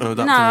 Not going to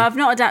adapt No, any. I've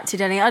not adapted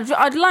any.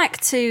 I'd like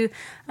to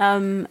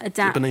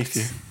adapt. Beneath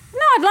you. No,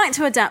 I'd like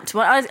to adapt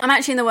one. I'm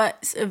actually in the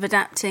works of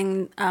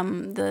adapting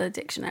the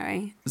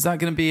dictionary. Is that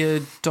going to be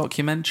a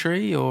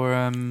documentary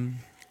or...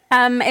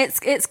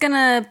 It's going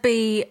to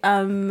be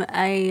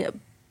partly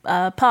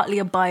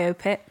a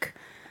biopic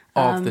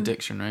of the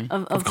dictionary?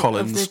 of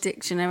Collins. the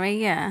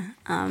dictionary, yeah.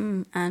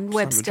 And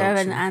Webster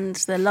Johnson. and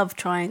the love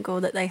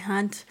triangle that they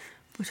had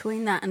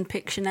between that and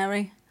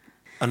Pictionary.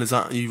 And is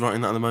that are you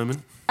writing that at the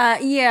moment?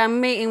 Yeah,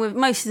 I'm meeting with,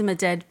 most of them are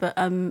dead, but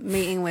I'm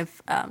meeting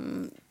with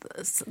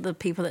the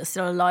people that are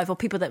still alive or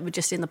people that were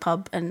just in the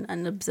pub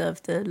and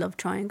observed the love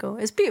triangle.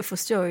 It's a beautiful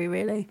story,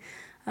 really.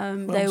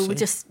 They see. would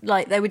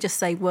just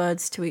say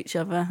words to each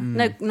other.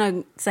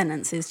 No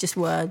sentences, just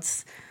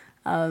words.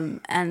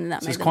 And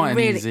that So made it's them quite an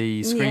really,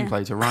 easy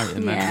screenplay to write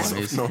in many Yeah.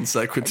 ways. Non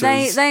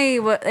sequiturs.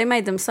 They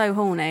made them so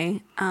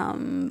horny,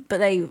 but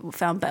they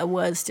found better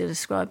words to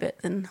describe it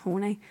than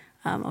horny.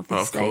 Well, of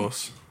Obviously,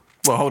 course.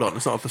 Well, hold on.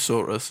 It's not a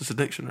thesaurus. It's a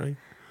dictionary.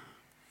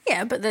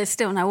 yeah, but they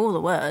still know all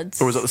the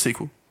words. Or is that the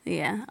sequel?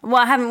 Yeah. Well,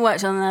 I haven't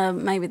worked on the.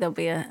 Maybe there'll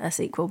be a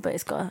sequel, but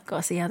it's got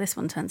to see how this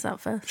one turns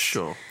out first.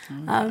 Sure.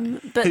 But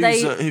Who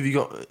they. have you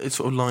got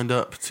sort of lined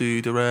up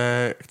to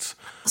direct?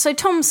 So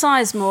Tom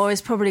Sizemore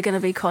is probably going to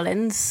be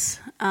Collins,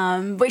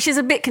 which is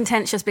a bit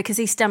contentious because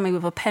he stabbed me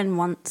with a pen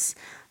once.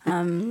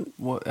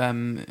 What's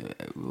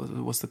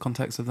the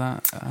context of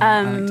that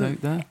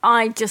anecdote there?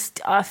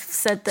 I've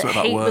said that Something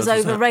about he words, was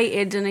isn't it?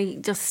 overrated, and he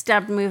just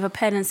stabbed me with a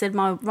pen and said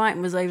my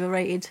writing was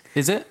overrated.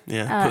 Is it?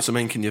 Yeah, put some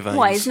ink in your veins.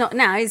 Well, he's not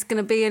now. He's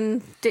going to be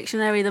in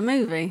Dictionary the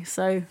movie,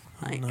 so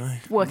No.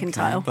 working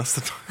title. That's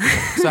the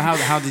So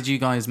how did you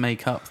guys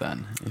make up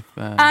then?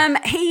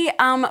 He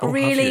have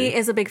really you?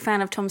 is a big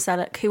fan of Tom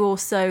Selleck, who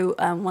also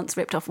once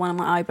ripped off one of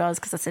my eyebrows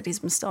because I said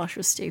his moustache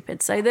was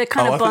stupid. So they're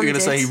kind I of thought you were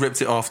bonded. going to say he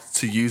ripped it off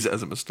to use it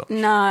as a moustache.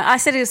 No, I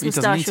said his He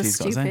doesn't need moustache to, was he's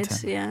got his own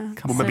stupid. thing. Yeah.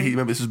 Well, maybe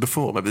this was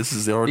before. Maybe this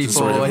is the origin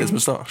Before story of he- his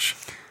moustache.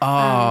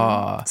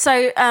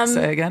 Say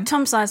again.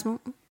 Tom Sizemore.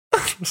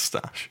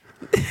 Moustache.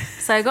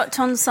 So I got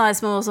Tom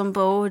Sizemore's on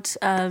board,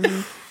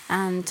 and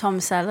Tom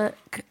Selleck.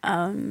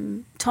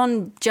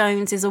 Tom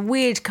Jones is a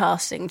weird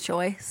casting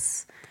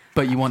choice.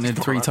 But you wanted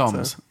three like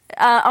Toms.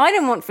 I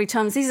don't want 3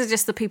 Toms. These are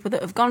just the people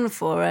that have gone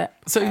for it.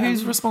 So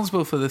who's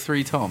responsible for the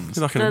 3 Toms? He's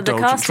like an The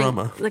indulgent casting,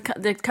 drummer.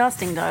 the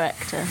casting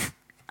director,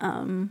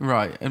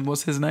 Right, and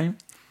what's his name?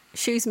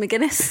 Shoes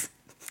McGuinness.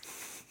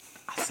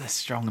 That's a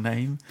strong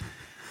name.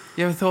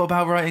 You ever thought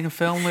about writing a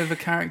film with a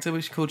character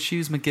which is called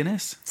Shoes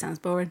McGuinness? Sounds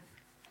boring.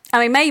 I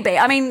mean, maybe.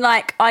 I mean,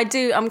 like, I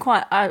do.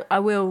 I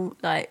will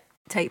like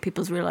take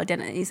people's real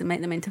identities and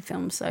make them into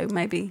films. So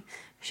maybe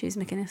Shoes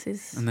McGuinness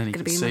is And then he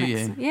going could to be sue my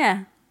next. you.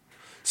 Yeah.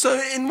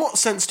 So in what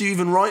sense do you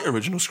even write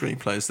original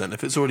screenplays then,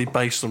 if it's already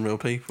based on real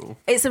people?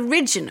 It's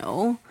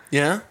original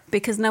Yeah?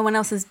 because no one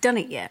else has done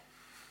it yet.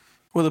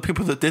 Well, the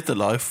people that did The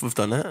Life have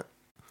done it.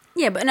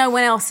 Yeah, but no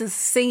one else has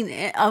seen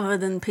it other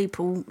than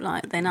people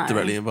like they know.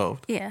 Directly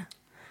involved. Yeah.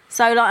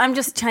 So like I'm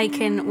just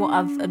taking what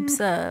I've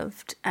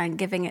observed and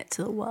giving it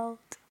to the world.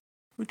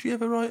 Would you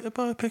ever write a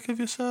biopic of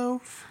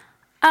yourself?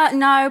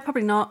 No,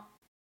 probably not.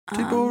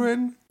 Too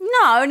boring?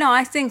 No,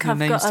 I think Your I've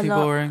name's got a too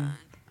lot. boring.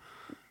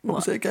 What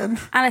was it again?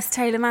 Alice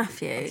Taylor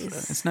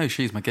Matthews. It's no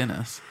She's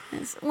McGuinness.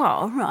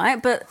 Well,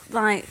 right, but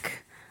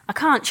like I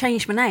can't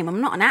change my name.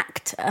 I'm not an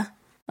actor.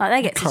 Like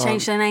they get to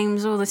change their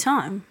names all the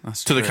time.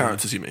 That's To the true.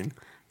 characters, you mean?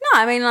 No,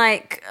 I mean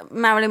like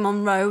Marilyn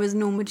Monroe was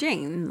Norma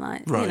Jean.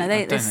 Like Right. you know, I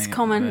don't this think- I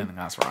common. don't think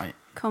that's right.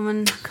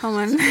 Common.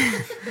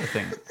 I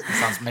think it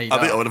sounds made I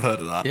up. think I would have heard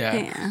of that.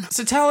 Yeah.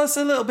 So tell us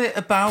a little bit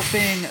about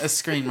being a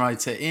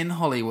screenwriter in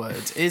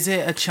Hollywood. Is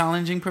it a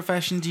challenging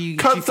profession? Do you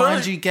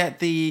find you get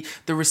the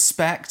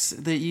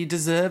respect that you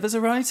deserve as a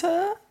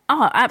writer?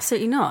 Oh,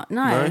 absolutely not.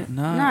 No.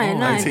 No? No.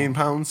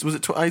 £18. Was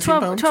it £18?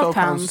 12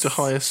 £12 to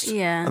highest.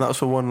 Yeah. And that was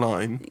for one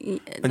line.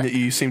 And yet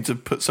you seem to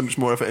put so much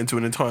more effort into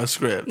an entire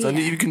script. And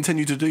Yeah. you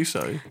continue to do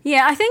so.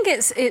 Yeah, I think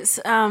it's because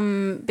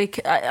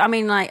I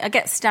mean like I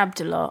get stabbed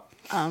a lot.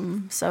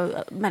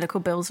 So medical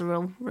bills are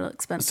real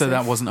expensive. So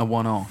that wasn't a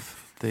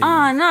one-off.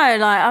 Oh no,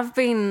 like I've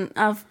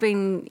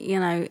been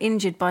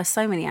injured by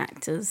so many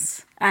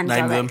actors and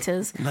Name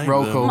directors. them. Name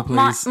Roll them. call,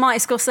 please. Marty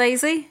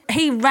Scorsese,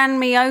 he ran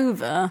me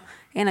over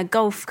in a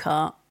golf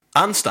cart.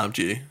 And stabbed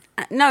you.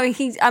 No,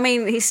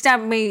 he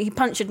stabbed me. He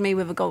punctured me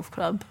with a golf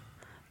club.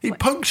 He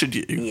punctured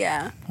you.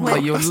 Yeah.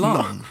 Like your that's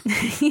lung.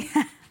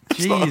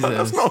 Jesus.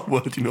 That's not a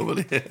word you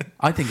normally hear.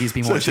 I think he's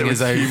been So watching shit his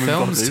with own human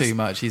films bodies. too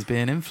much. He's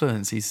being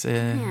influenced. He's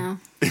Yeah.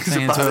 He's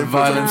turning a bad into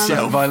a influence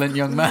himself. violent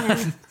young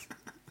man.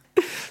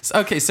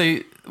 Okay, so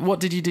what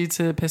did you do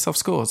to piss off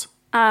Scores?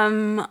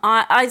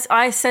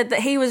 I said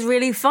that he was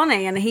really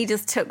funny, and he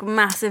just took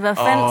massive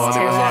offence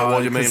to it. What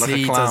do you mean, Because like a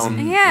he clown?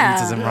 doesn't, Yeah. he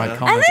doesn't write And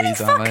then he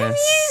comedies, fucking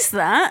Alice. used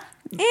that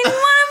in one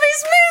of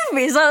his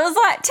movies. I was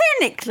like,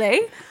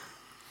 technically,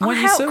 Why I don't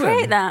you helped sue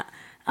create him? that.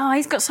 Oh,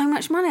 he's got so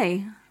much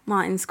money,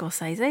 Martin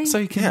Scorsese. So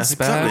you can Yeah,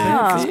 spare exactly.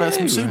 it for Spare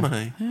some you. sue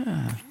money.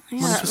 Yeah,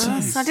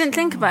 I didn't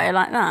think about it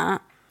like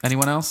that.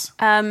 Anyone else?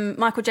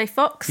 Michael J.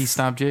 Fox. He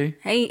stabbed you?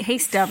 He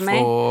stabbed me.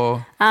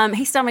 Or...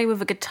 He stabbed me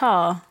with a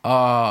guitar. Oh.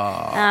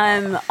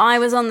 I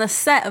was on the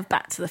set of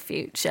Back to the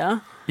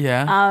Future.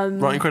 Yeah.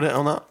 Writing credit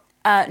on that?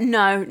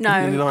 No.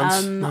 Any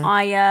lines? No?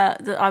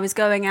 I was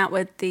going out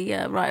with the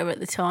writer at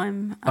the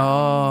time.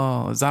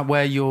 Oh, is that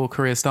where your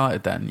career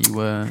started then? You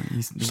were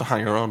Just a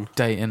hanger on.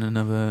 dating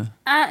another...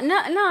 I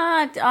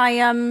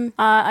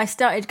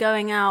started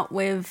going out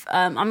with.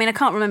 I mean, I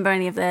can't remember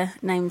any of their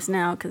names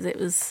now because it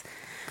was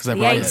they're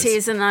the writers.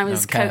 80s and I No was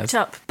one cares. coked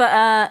up. But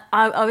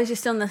I was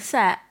just on the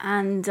set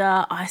and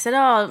I said,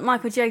 "Oh,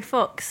 Michael J.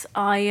 Fox,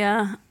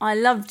 I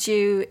loved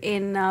you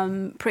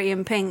in Pretty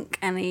in Pink,"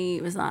 and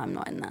he was like, "I'm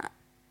not in that."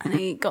 And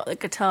he got the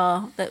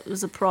guitar that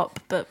was a prop,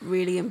 but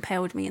really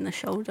impaled me in the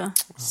shoulder.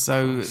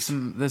 So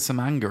there's some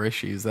anger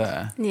issues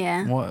there.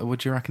 Yeah. What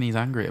do you reckon he's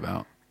angry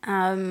about?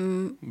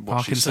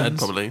 What she said, Parkinson's?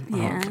 probably.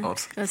 Yeah. Oh,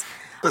 God. 'Cause-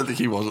 I don't think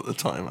he was at the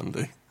time,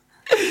 Andy.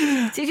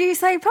 Did you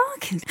say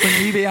Parkinson?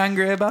 Would you be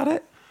angry about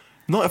it?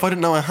 Not if I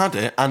didn't know I had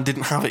it and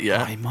didn't have it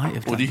yet. I might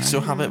have Or do you done still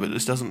that. have it, but it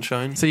just doesn't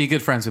show? So you're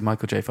good friends with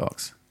Michael J.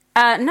 Fox?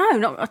 No,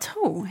 not at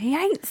all. He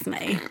hates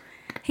me.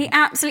 He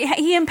absolutely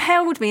he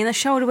impaled me in the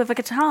shoulder with a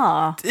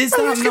guitar. Is I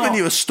that was giving not...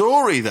 you a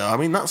story, though. I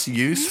mean, that's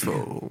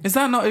useful. Is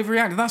that not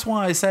overreacting? That's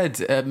why I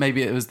said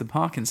maybe it was the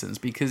Parkinson's,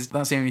 because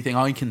that's the only thing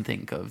I can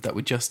think of that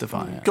would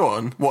justify it. Go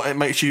on. What, it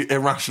makes you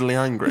irrationally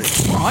angry?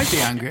 Well, I'd be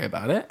angry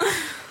about it.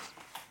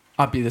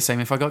 I'd be the same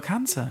if I got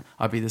cancer.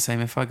 I'd be the same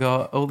if I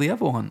got all the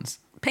other ones.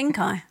 Pink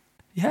eye.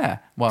 Yeah.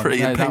 Well, Pretty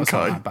no, in that was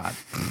pink not eye. that bad.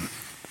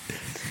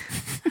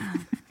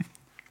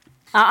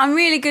 I'm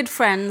really good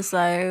friends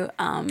though.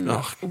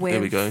 Oh, with...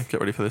 here we go. Get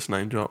ready for this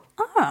name drop.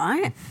 All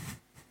right.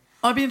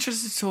 I'd be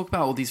interested to talk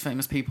about all these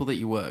famous people that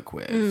you work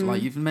with.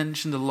 Like, you've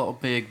mentioned a lot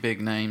of big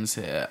names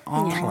here.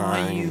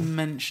 Are you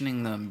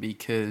mentioning them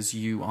because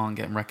you aren't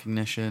getting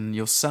recognition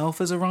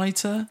yourself as a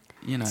writer?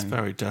 You know, It's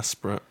very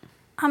desperate.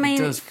 I it mean,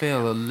 does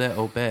feel a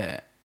little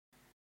bit.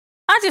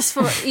 I just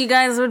thought you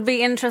guys would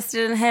be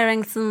interested in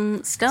hearing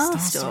some star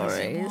Star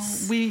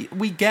stories. Well,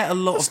 we get a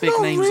lot That's of big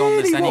not names really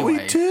on this what anyway.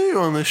 we do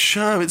on the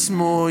show. It's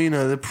more,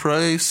 the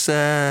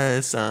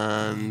process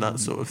and that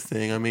sort of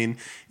thing. I mean,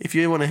 if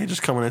you want to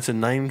just come on here to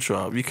name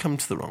drop, you come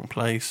to the wrong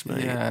place,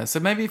 mate. Yeah, so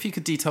maybe if you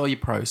could detail your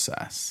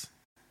process.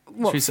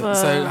 What Should we for-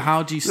 so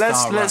how do you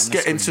start? Let's writing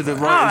get a into the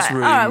screenplay? writer's all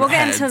room. right, we'll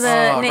get into heads. the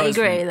Oh, nitty writer's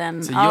gritty room.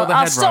 then. So you're I'll the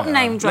head stop writer.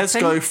 name dropping. Let's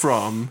go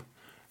from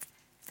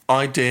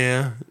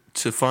idea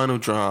to final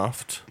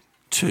draft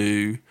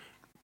to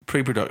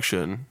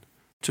pre-production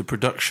to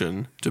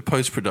production to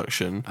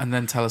post-production And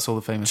then tell us all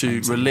the famous to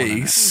names that you want in it.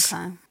 release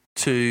Okay.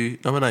 to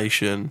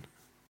nomination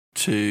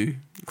to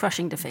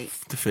Crushing defeat.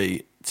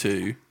 defeat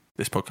to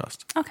this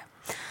podcast. Okay.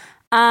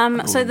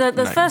 So the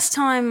names. first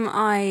time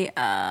I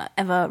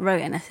ever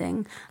wrote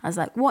anything, I was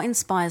like, what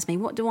inspires me?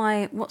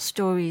 What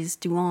stories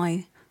do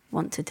I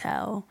want to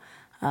tell?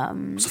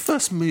 What's the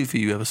first movie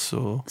you ever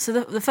saw? So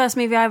the first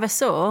movie I ever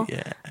saw,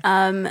 Yeah.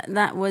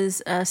 that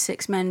was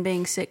Six Men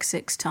Being Sick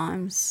 6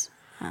 Times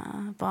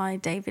by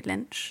David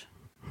Lynch.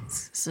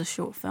 It's a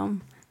short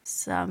film.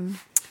 It's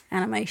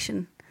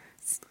animation.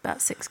 It's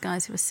about 6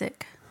 guys who are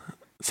sick.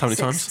 How many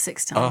times?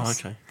 6 times. Oh,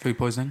 okay. Food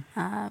poisoning?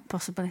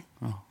 Possibly.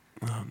 Oh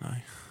no.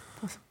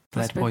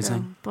 Lead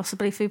poisoning?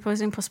 Possibly food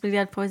poisoning, possibly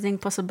lead poisoning,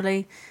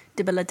 possibly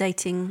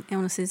debilitating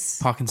illnesses.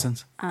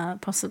 Parkinson's?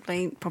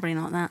 Probably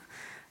not that.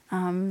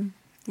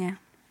 Yeah.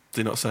 Did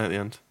he not say at the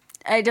end?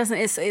 It doesn't.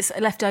 It's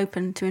left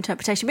open to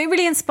interpretation, but it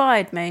really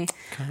inspired me.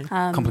 Okay.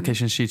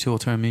 Complications due to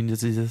autoimmune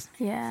diseases?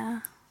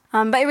 Yeah.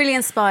 But it really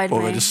inspired me.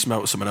 Or they just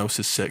smelt someone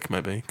else's sick,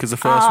 maybe. Because the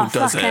first one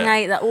does it.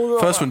 Hate that.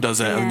 First one does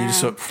it, and then you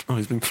just sort of,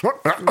 he's been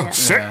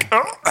sick.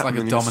 Yeah. It's like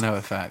a domino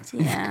effect.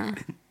 Yeah.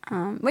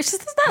 That's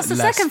the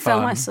Less second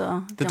film fun. I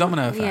saw. The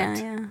Domino Effect.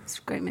 Yeah. It's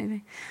a great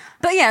movie.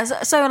 But yeah,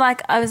 so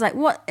like I was like,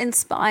 what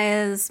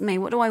inspires me?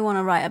 What do I want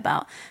to write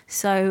about?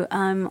 So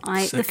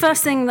the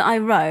first thing that I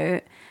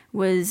wrote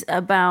was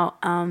about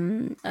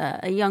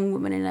a young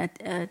woman and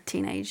a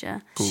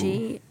teenager. Ooh.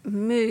 She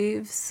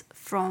moves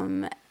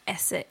from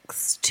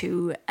Essex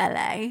to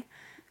LA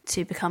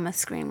to become a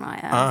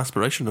screenwriter.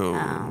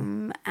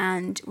 Aspirational.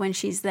 And when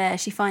she's there,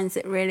 she finds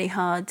it really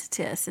hard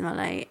to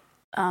assimilate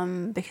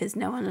because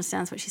no one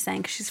understands what she's saying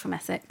because she's from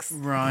Essex.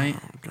 Right.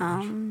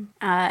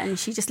 And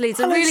she just leads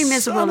a really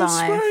miserable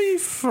life. Where are you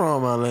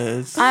from,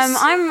 Alice?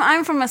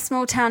 I'm from a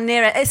small town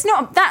near it. That's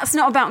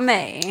not about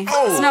me.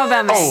 It's not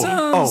about me.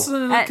 Sounds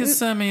like a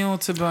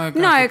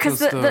semi-autobiographical No, because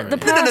the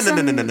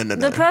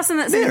person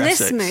that's Near in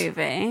this Essex.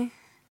 movie,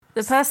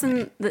 the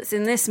person that's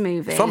in this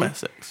movie From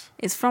Essex.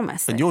 is from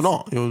Essex. And you're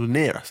not. You're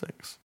near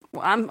Essex.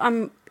 Well,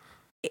 I'm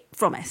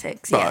from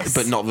Essex, yes.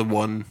 But not the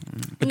one.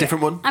 A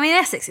different one? I mean,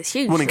 Essex is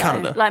huge. One in though.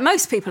 Canada. Like,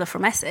 most people are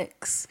from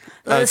Essex.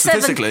 There's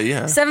statistically,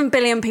 yeah. 7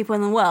 billion people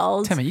in the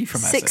world. Tim, are you from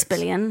 6 Essex?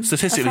 billion.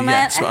 Statistically, are from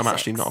yes, but I'm Essex.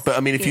 actually not. But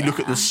I mean, if you look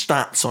at the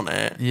stats on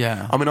it,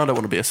 Yeah. I mean, I don't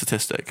want to be a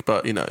statistic,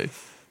 but you know,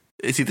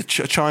 it's either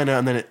China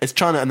and then it's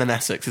China and then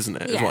Essex, isn't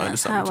it? Is Yeah, what I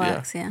that's understand. how it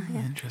works, yeah.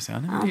 Interesting. I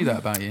never knew that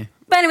about you.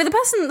 But anyway,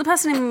 the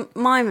person in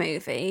my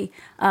movie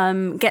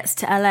gets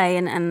to LA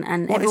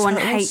and What everyone is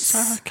her, hates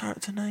What's her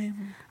character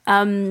name?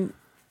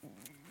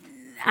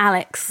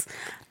 Alex.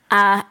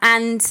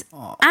 And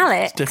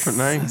Alex... Different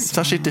name. It's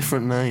actually a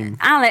different name.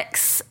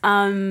 Alex...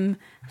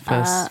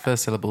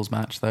 First syllables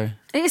match, though.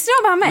 it's not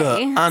about me. Look,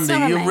 It's not Andy,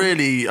 about you're me.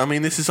 really... I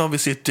mean, this is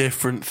obviously a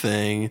different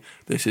thing.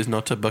 This is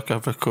not a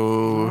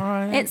biographical.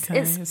 Right, It's- okay.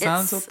 it's- It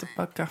sounds it's-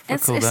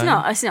 autobiographical, It's then.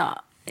 not. It's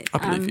not. I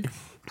believe you.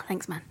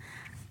 Thanks, man.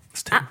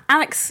 Still.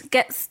 Alex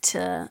gets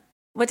to...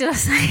 What did I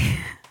say?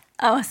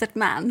 Oh, I said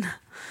man.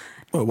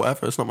 Well,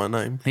 whatever. It's not my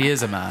name. He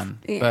is a man,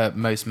 Yeah. but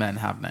most men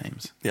have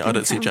names. Yeah, I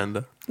don't see Okay.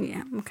 gender.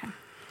 Yeah, okay.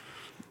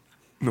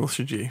 Nor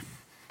should you.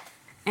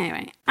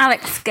 Anyway,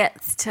 Alex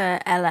gets to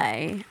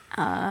LA,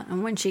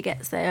 and when she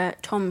gets there,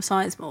 Tom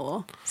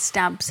Sizemore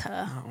stabs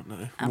her Oh,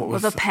 no.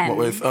 with a pen. What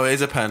with? Oh, it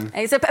is a pen.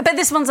 But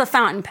this one's a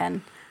fountain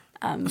pen,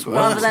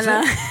 rather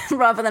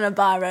than a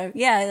biro.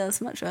 Yeah, that's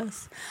much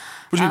worse.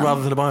 Would you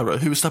rather than a biro?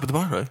 Who was stabbed with a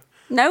biro?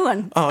 No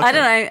one. Oh, okay. I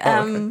don't know.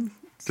 Oh, okay.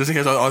 Just in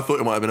case I thought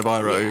it might have been a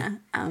biro.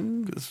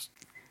 Yeah. 'Cause-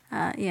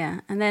 Yeah,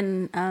 and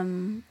then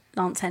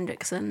Lance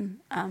Hendrickson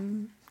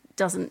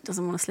doesn't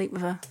want to sleep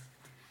with her,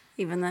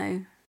 even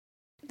though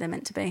they're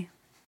meant to be.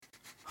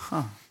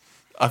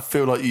 I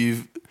feel like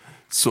you've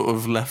sort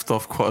of left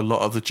off quite a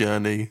lot of the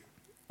journey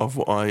of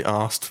what I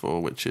asked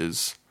for, which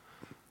is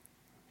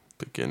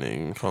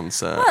beginning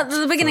concept.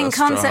 Well, the beginning first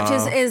concept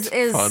draft, is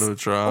final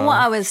draft. what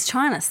I was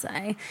trying to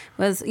say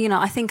was,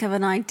 I think of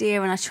an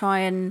idea and I try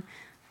and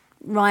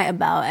write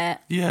about it.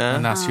 Yeah.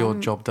 And that's your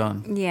job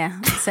done. Yeah,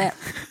 that's it.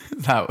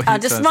 That what I you're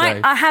just trying to write.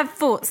 say. I have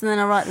thoughts and then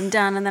I write them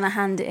down and then I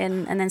hand it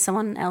in and then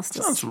someone else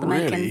does Sounds the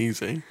really making.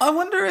 easy. I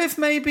wonder if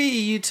maybe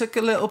you took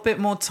a little bit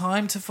more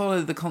time to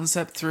follow the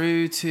concept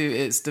through to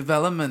its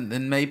development,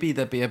 and maybe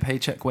there'd be a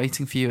paycheck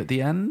waiting for you at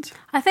the end.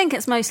 I think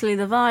it's mostly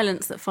the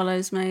violence that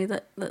follows me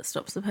that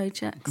stops the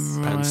paychecks.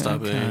 Pen Right,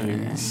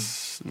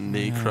 stabbings,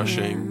 knee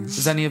crushings.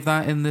 Is any of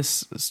that in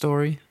this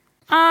story?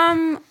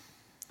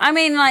 I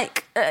mean,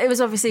 like, it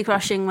was obviously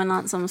crushing when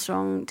Lance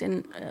Armstrong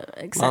didn't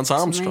accept Lance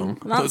Armstrong?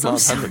 me. I thought it was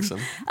Lance Hendrickson.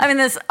 I mean,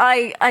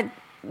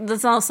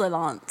 there's also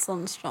Lance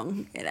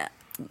Armstrong in it.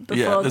 Before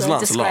Yeah, there's the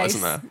Lance a lot, disgrace.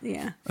 isn't there?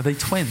 Yeah. Are they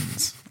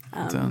twins?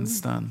 I don't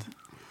understand.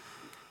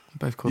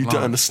 They're both called You Lance.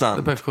 don't understand?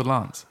 They're both called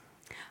Lance.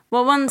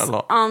 Well, one's A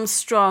lot.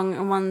 Armstrong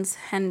and one's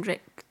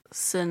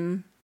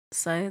Hendrickson,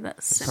 so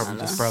that's They're probably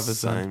similar. just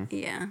brothers then. Same.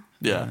 Yeah.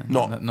 Yeah,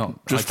 No, not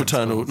not just identical,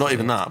 fraternal, not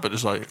even yeah. that, but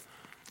just like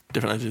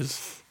different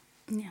ages,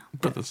 Yeah.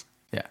 brothers.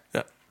 Yeah.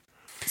 Yeah.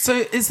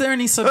 So, is there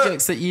any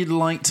subjects that you'd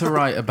like to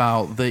write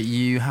about that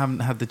you haven't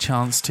had the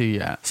chance to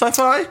yet?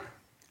 Sci-fi?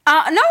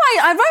 No,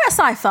 I wrote a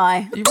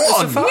sci-fi. You wrote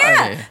a sci-fi?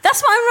 Yeah,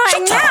 that's what I'm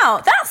writing now.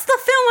 That's the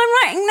film I'm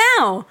writing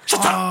now.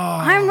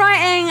 I'm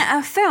writing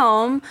a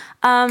film.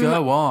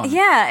 Go on.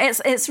 Yeah,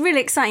 it's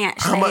really exciting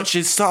actually. How much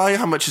is sci?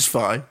 How much is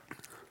fi?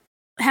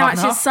 How much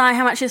is sci?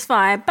 How much is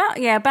fi? About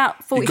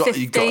 40-50.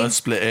 You got to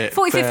split it.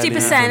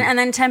 40-50% and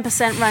then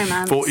 10%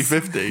 romance.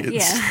 40-50.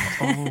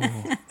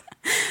 Yeah.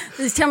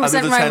 There's 10% And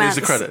then the 10 romance.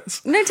 is the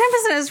credits. No, 10%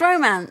 is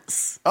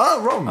romance.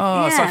 Oh, rom.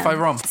 Oh, Yeah. sci-fi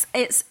rom.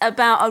 It's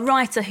about a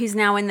writer who's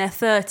now in their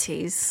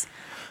 30s.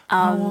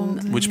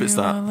 Which bit's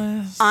that?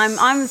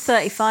 I'm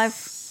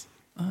 35.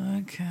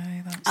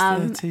 Okay, that's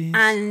 30s.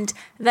 And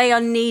they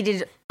are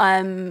needed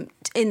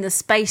in the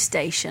space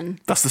station.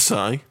 That's the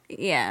sci.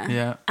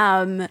 Yeah.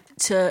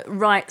 To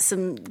write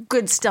some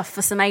good stuff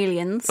for some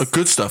aliens. Oh,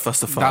 good stuff. That's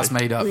the fi. That's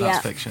made up.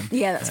 That's fiction.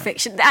 Yeah, that's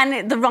fiction.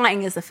 And the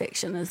writing is the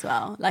fiction as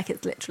well. Like,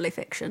 it's literally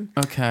fiction.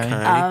 Okay.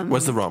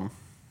 Where's the rom?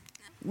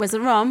 Where's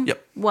the rom?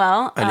 Yep.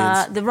 Well,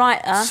 Aliens. the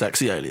writer...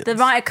 Sexy aliens. The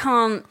writer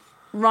can't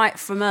write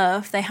from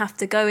Earth. They have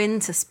to go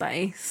into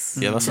space.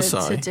 Yeah, that's a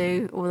sci. To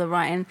do all the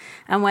writing.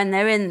 And when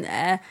they're in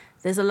there,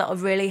 there's a lot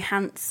of really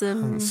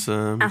handsome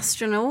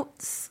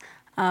astronauts.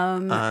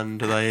 And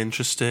are they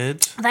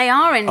interested? They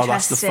are interested. Oh,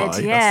 that's the fi.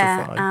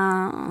 Yeah. That's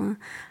the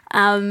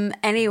fi.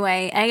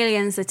 Anyway,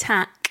 aliens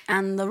attack,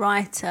 and the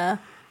writer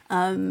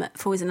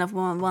falls in love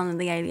with one of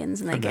the aliens,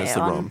 and they And get there's it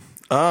the on. rom.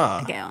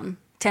 Ah. They get on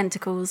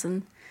tentacles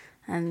and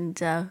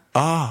Hentai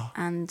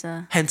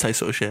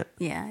sort of shit.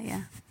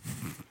 yeah.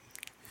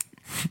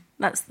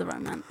 That's the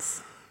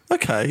romance.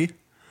 Okay.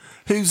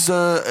 Who's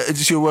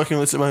is you working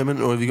on this at the moment,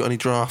 or have you got any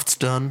drafts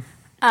done?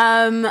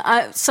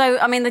 So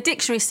I mean, the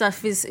dictionary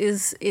stuff is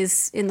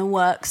in the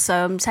works,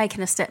 so I'm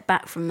taking a step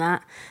back from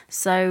that.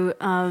 So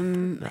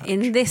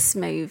in this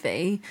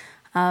movie,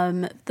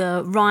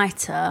 the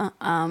writer,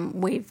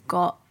 we've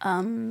got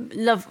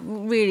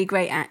really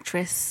great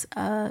actress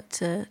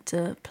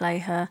to play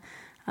her.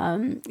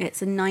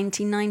 It's a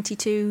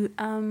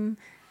 1992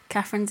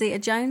 Catherine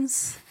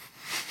Zeta-Jones.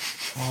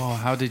 Oh,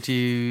 how did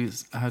you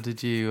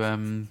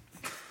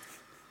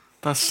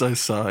That's so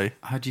sci.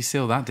 how'd you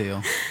seal that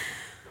deal?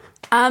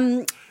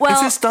 Well,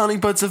 Is this Darling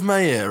Buds of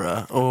May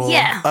era? Or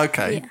yeah.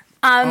 Okay.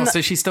 Yeah.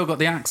 So she's still got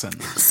the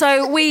accent.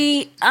 So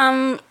we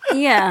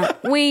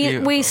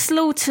Beautiful.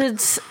 slaughtered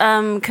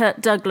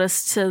Kurt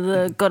Douglas to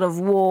the God of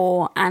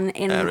War, and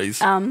in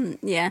Ares. Or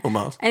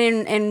Mars.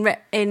 and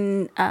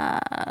in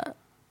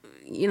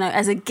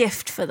as a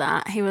gift for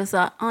that, he was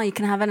like, "Oh, you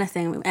can have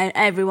anything." And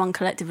everyone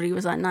collectively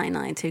was like,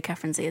 "1992,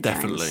 Catherine Zeta-Jones."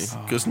 Definitely.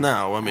 Because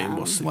now, I mean,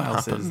 what's What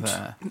else happened? is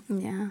there?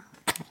 Yeah.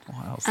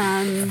 What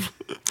else?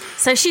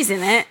 So she's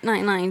in it,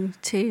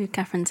 1992,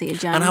 Catherine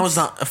Zeta-Jones. And how has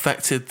that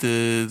affected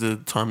the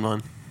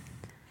timeline?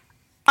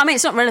 I mean,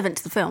 it's not relevant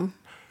to the film.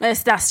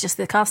 That's just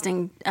the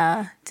casting.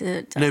 No,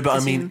 but I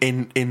mean,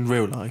 in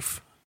real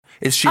life,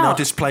 is she now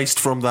displaced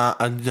from that,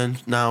 and then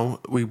now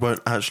we won't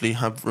actually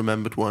have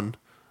remembered one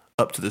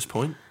up to this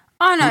point?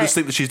 Oh no! You just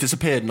think that she's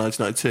disappeared in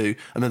 1992,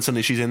 and then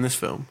suddenly she's in this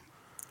film.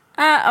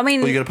 I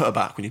mean, Or you're going to put her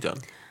back when you're done?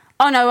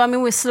 oh no! I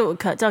mean, we've slaughtered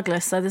Kurt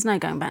Douglas, so there's no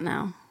going back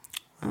now.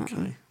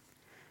 Okay.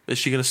 Is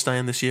she going to stay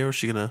in this year, or is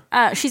she going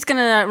to... She's going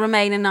to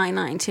remain in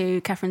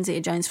 1992, Catherine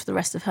Zeta-Jones, for the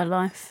rest of her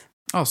life.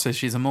 Oh, so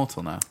she's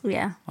immortal now.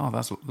 Yeah. Oh,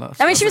 that's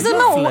I mean, she was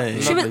immortal.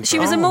 Lovely. She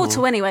was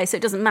immortal anyway, so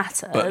it doesn't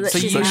matter. But, that so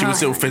she's she was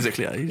still alive.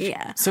 physically aged?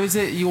 Yeah. So is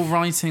it your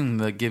writing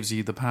that gives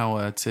you the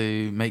power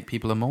to make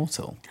people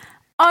immortal?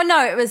 Oh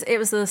no, it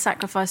was the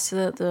sacrifice to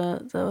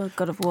the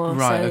God of War.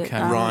 Right, So,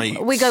 okay.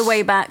 Right. We go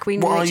way back. We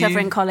knew What each are other you?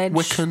 in college.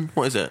 Wiccan?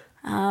 What is it?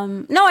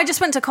 No, I just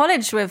went to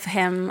college with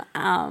him.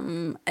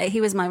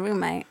 He was my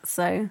roommate,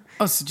 so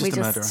Oh, so just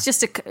a murderer. It's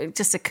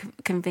just a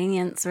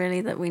convenience,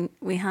 really, that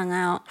we hung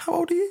out. How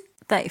old are you?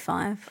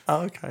 35.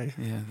 Oh, okay.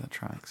 Yeah, that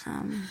tracks.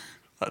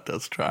 That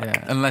does track.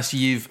 Yeah, unless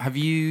have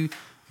you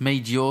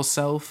made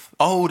yourself?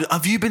 Old?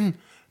 Have you been...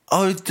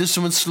 Oh, does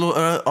someone slaughter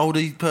an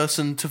older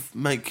person to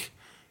make...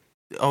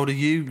 Older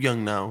you?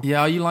 Young now?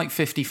 Yeah, are you like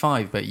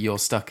 55, but you're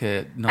stuck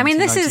at 1992 I mean,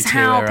 this is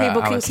how era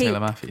people can Alice keep. Taylor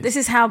Matthews? This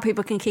is how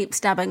people can keep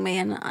stabbing me,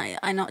 and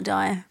I not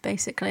die,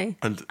 basically.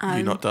 And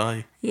you not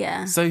die?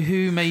 Yeah. So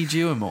who made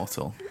you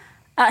immortal?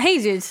 He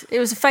did. It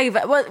was a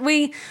favour. Well,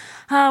 we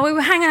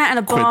were hanging out in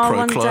a bar pro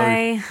one quo.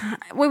 day.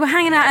 We were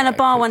hanging out in a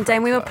bar quid one day,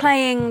 and we pro were quo.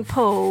 playing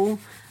pool.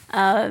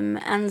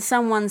 And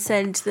someone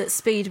said that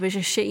Speed was a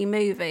shitty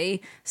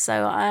movie,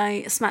 so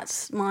I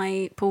smacked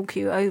my pool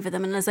cue over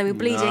them, and as they were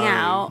bleeding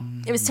out,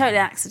 it was totally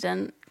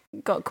accident.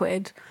 Got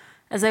quid.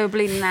 As they were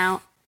bleeding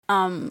out,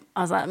 I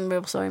was like, "I'm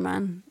real sorry,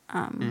 man.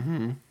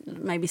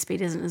 Maybe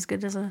Speed isn't as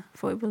good as I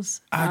thought it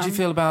was." How do you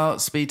feel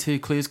about Speed 2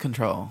 Cruise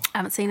Control? I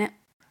haven't seen it.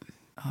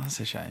 Oh,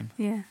 that's a shame.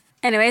 Yeah.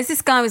 Anyway, as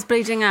this guy was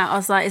bleeding out, I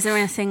was like, "Is there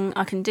anything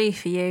I can do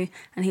for you?"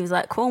 And he was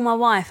like, "Call my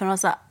wife." And I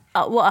was like,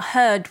 "What I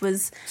heard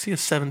was Is he a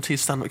 70s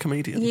stand-up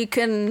comedian? you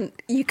can."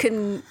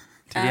 Did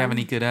he have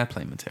any good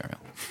airplane material?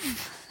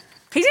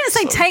 He didn't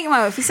say take my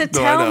wife. He said No,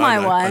 tell I know, my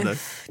I know.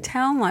 wife.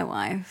 Tell my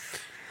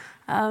wife.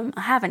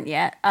 I haven't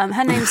yet.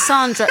 Her name's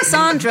Sandra.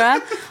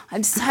 Sandra,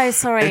 I'm so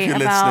sorry If you're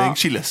about... listening,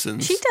 she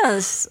listens. She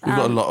does. We've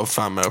got a lot of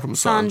fan mail from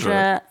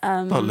Sandra.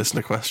 A lot of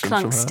listener questions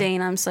from her.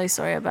 Klunkstein, I'm so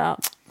sorry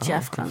about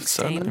Jeff Klunkstein.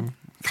 Surname.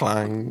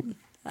 Clang.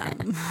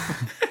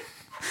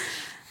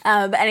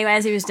 But anyway,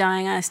 as he was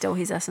dying, I stole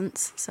his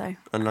essence. So.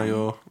 And now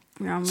you're...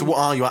 So what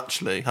are you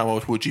actually? How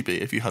old would you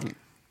be if you hadn't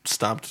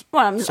stabbed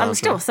Well, I'm Sandra?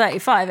 still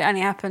 35. It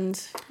only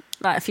happened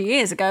like a few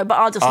years ago, but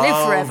I'll just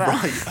live forever.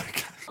 Right,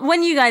 okay.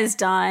 When you guys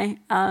die,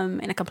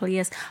 in a couple of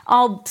years,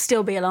 I'll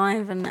still be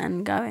alive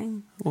and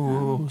going.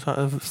 Oh, is that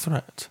a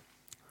threat?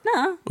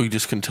 No. Or you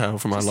just can tell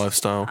from our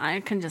lifestyle. I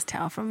can just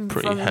tell from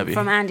Heavy.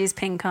 from Andy's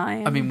pink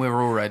eye. I mean, we're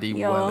already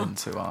You're- well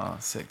into our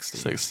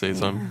 60s.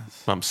 60s.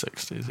 I'm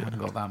 60s, yeah. I haven't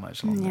got that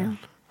much longer. Yeah.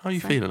 How are you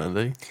feeling,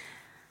 Andy?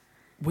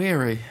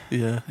 Weary.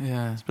 Yeah.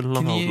 Yeah. It's been a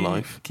long old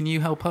life. Can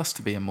you help us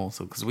to be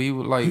immortal? Because we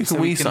were like, Who so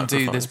can we we can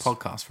do this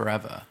sacrifice? podcast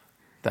forever.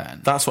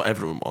 Then That's what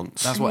everyone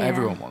wants. that's what Yeah.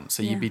 everyone wants.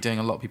 So Yeah. you'd be doing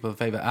a lot of people a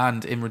favour,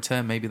 and in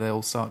return, maybe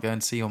they'll start going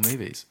to see your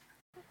movies.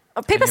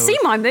 People and see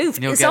you'll- my and you'll movies.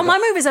 get So my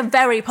the- movies are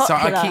very So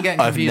popular. I keep getting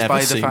I've confused never by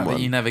the seen fact that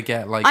one. you never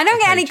get like. I don't a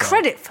get any paycheck.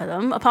 credit for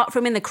them apart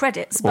from in the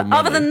credits. Or But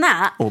other money. than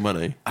that, Or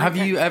money. Have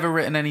you ever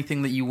written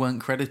anything that you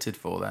weren't credited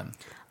for then?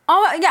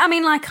 oh yeah, I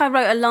mean, like I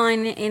wrote a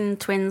line in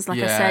Twins, like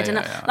I Yeah, said, yeah,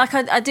 and yeah. like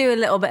I do a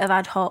little bit of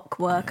ad hoc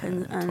work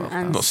and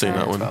Not seen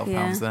that one.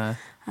 £12 there.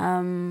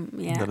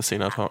 Yeah. Never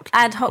seen ad hoc.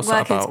 Ad hoc What's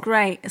that work is about?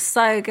 great. It's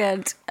so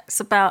good. It's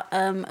about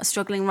a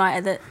struggling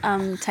writer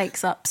that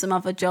takes up some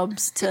other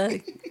jobs to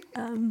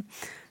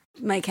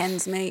make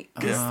ends meet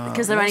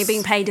because they're only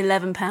being paid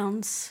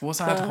 £11.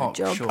 What's per ad hoc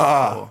job. short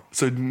for?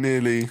 So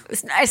nearly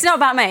It's not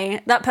about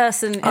me. That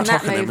person in Ad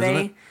that hoc in them, isn't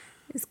movie it?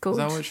 is called. Is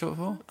that what it's short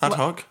for? ad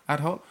hoc. Ad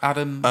hoc?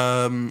 Adam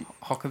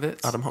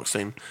Hockovitz? Adam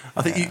Hochstein.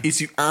 I think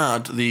you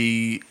add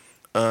the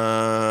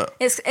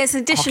It's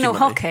additional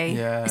Hockey hockey. money.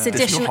 Yeah. It's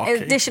Additional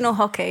additional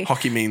hockey.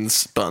 hockey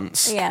means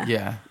bunts. Yeah.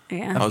 Yeah.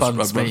 Yeah. I was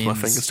Buns rubbing my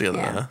means- fingers together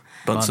yeah. there.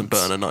 Bunts and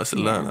Bunts. burn a nice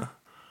little learner.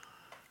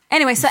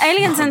 Anyway, so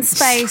aliens in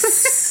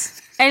space.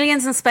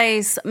 Aliens in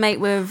space mate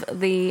with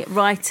the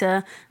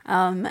writer,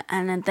 and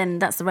then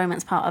that's the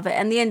romance part of it.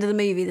 And the end of the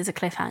movie, there's a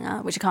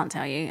cliffhanger, which I can't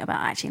tell you about.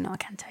 Actually, no, I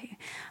can tell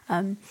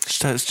you.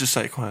 Just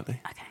say it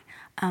quietly.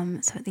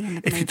 Okay. So at the end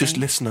of the If movie, you just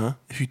listener,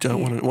 if you don't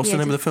want to, what's Yeah, the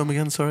name of the film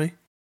again? Sorry.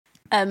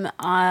 well,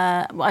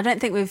 I don't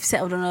think we've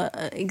settled on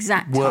a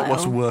exact title.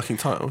 What's the working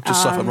title?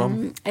 Just stuff I'm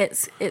wrong.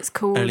 It's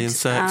called Alien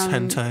sex,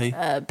 hentai.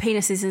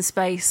 Penises in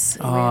space.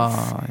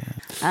 Oh,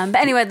 yeah. But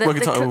anyway, the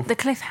Working title.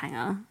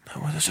 cliffhanger.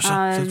 No,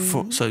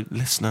 well, so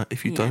listener,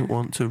 if you don't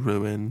want to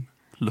ruin,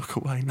 look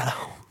away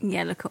now.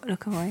 Yeah, look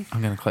away.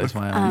 I'm going to close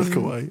my eyes. Look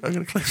away. I'm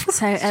going to close my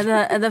So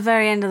at the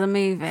very end of the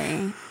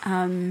movie,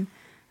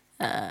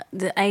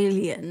 the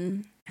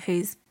alien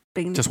who's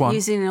been Just one?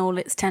 using all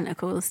its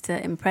tentacles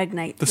to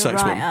impregnate The the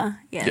sex one. writer,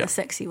 yeah, Yeah. the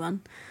sexy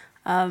one,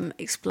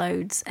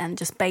 explodes and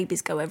just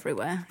babies go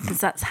everywhere because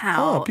that's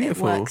how it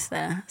beautiful. works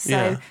there. So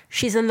Yeah.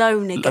 she's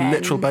alone A again.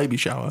 literal baby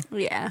shower.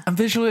 Yeah. And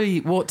visually,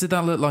 what did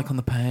that look like on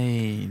the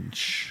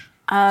page?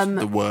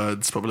 The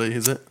words, probably,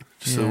 is it?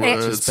 Just the Yeah.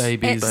 words. Just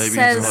babies. It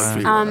says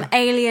everywhere.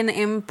 alien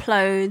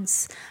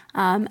implodes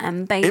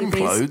and babies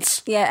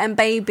Implodes? Yeah, and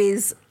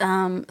babies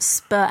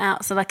spurt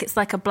out. So like it's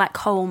like a black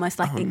hole, almost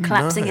like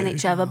collapsing in no.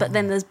 each other. But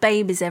then there's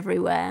babies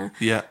everywhere.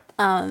 Yeah.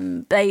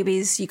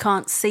 Babies you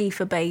can't see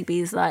for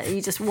babies. Like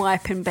you just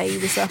wiping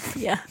babies off.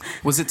 Yeah,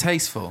 Was it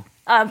tasteful?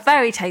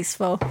 very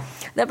tasteful.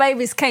 The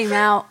babies came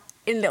out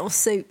in little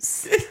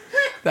suits.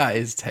 That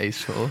is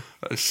tasteful.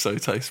 That is so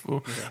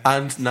tasteful.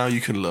 And now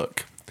you can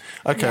look.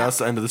 Okay, that's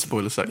the end of the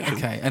spoiler section.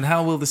 Okay, and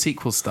how will the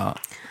sequel start?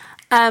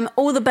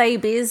 All the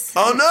babies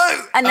Oh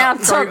no! are now All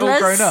toddlers.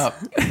 grown up.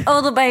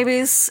 All the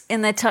babies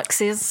in their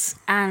tuxes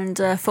and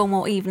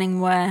formal evening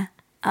wear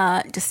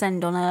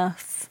descend on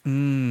Earth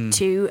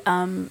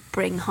to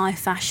bring high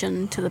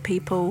fashion to the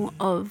people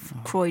of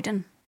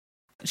Croydon.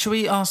 Should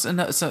we ask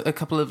a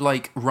couple of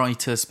like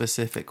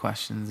writer-specific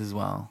questions as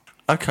well?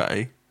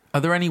 Okay. Are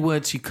there any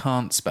words you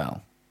can't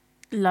spell?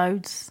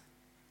 Loads.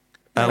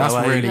 That's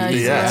LOA. really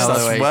easy. Yes,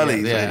 that's LOA, well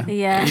yeah. easy.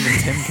 Yeah. Even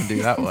Tim can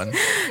do that one.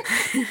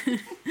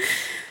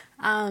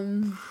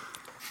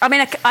 I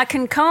mean, I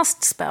can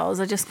cast spells,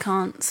 I just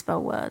can't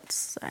spell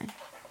words. So,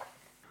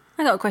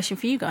 I got a question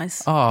for you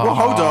guys. Oh, Well,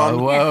 hold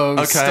on. Whoa,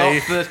 Okay.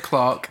 stop the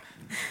clock.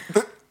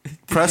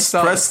 Press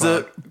Start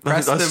the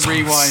Press the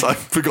rewind. I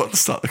forgot to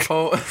start the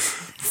clock. Oh,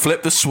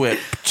 Flip the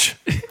switch.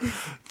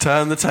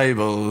 Turn the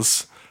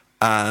tables.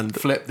 And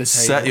Flip the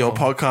set your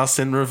table. podcast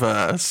in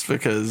reverse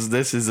because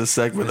this is a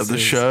segment This of the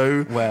is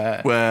show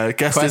where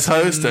guest is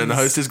host and questions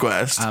host is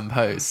guest. and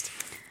post.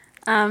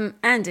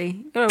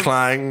 Andy, you're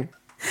Clang.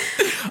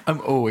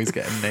 I'm always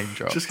getting name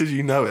dropped. Just because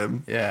you know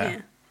him. Yeah.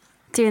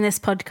 doing this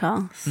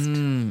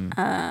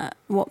podcast.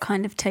 What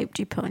kind of tape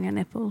do you put on your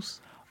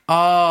nipples?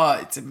 Oh,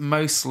 it's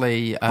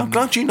mostly I'm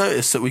glad you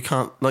noticed that we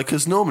can't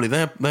because normally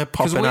they're because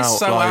popping we're out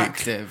so like.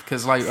 active.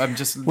 Because like I'm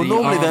just Well, the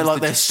normally they're arms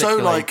like that they're so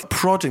gesticulate. like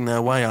prodding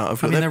their way out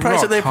of it. I mean, They they're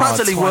rock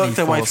practically hard work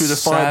their way through the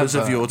fibres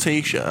of 24/7. your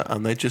t-shirt,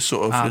 and they just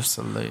sort of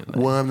Absolutely. just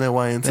worm their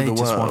way into They the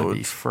just want to world.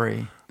 be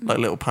free. like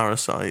little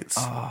parasites.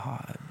 Oh,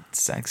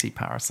 sexy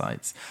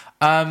parasites.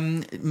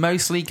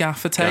 Mostly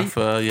gaffer tape.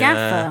 Gaffer, yeah.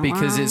 Gaffer.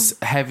 Because Wow. it's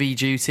heavy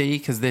duty,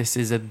 because this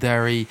is a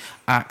very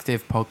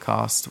active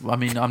podcast. I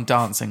mean, I'm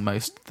dancing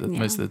most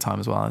of the time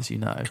as well, as you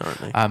know.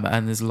 Currently.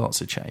 And there's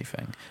lots of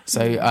chafing.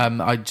 So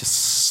I just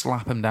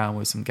slap them down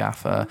with some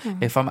gaffer.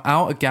 If I'm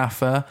out of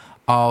gaffer,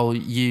 I'll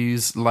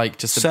use like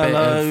just a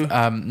Cello. bit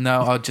of...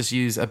 I'll just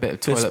use a bit of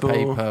toilet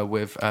Fistball. paper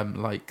with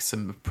like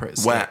some...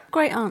 Wet.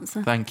 Great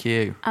answer. Thank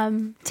you.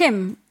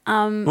 Tim,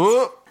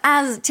 Whoop.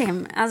 as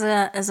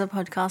a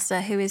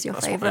podcaster, who is your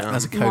That's what I favourite am.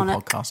 As a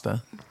monarch?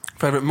 co-podcaster.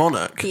 Favourite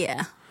monarch?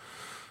 Yeah,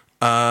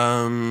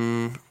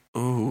 Of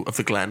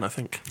the Glen, I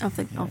think. of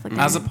the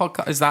As a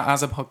podcast, is that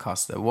as a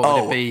podcaster? What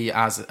would it be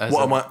as a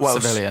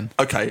civilian?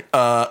 Okay,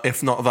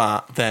 if not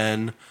that,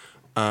 then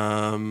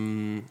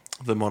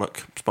the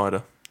Monarch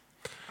Spider.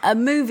 A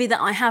movie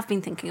that I have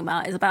been thinking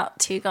about is about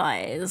two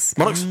guys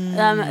Monarchs?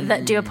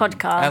 that do a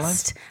podcast,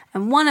 Airlines?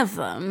 and one of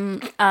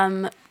them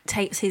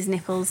tapes his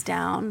nipples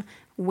down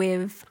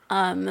with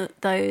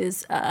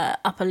those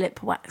upper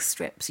lip wax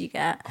strips you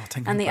get,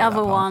 and the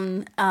other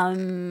one,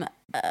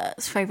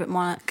 his favourite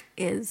monarch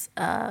is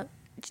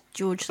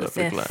George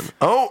V.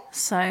 Oh,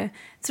 So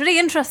it's really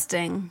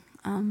interesting,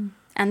 and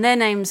their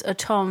names are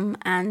Tom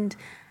and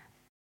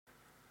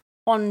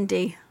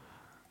Ondi.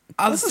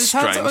 That's a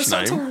strange I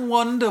start to name.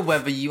 wonder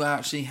whether you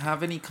actually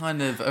have any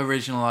kind of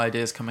original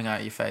ideas coming out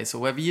of your face,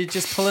 or whether you're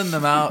just pulling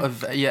them out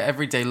of your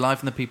everyday life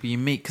and the people you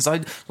meet. Because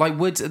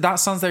that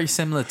sounds very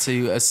similar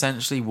to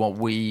essentially what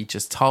we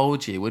just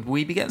told you. Would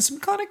we be getting some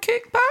kind of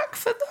kickback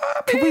for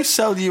that? Could we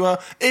sell you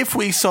if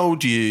we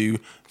sold you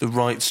the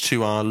rights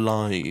to our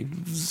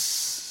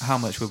lives? How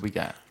much would we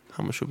get?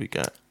 How much would we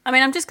get? I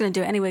mean, I'm just going to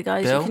do it anyway,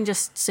 guys. Bill? You can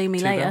just sue me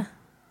Two later. bill?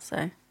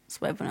 So it's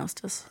what everyone else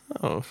does.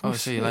 Oh,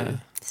 See you later.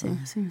 Sue me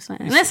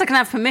later. Unless I can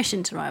have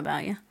permission to write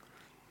about you.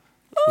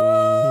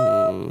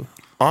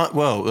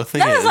 Well, the thing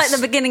That is, was like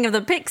the beginning of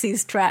the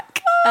Pixies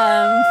track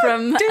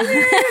from.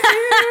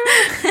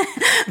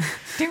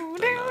 You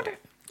don't know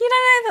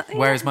that?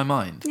 Where is my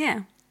mind?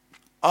 Yeah.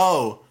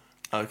 Oh,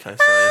 okay,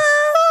 sorry.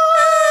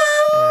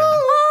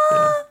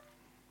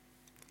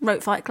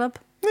 Wrote Fight Club.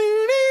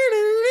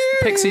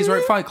 Pixies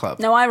wrote Fight Club.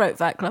 No, I wrote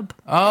Fight Club.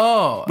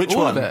 Oh, Which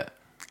all one? of it?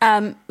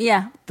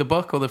 Yeah, The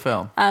book or the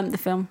film? the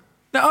film.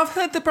 Now, I've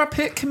heard that Brad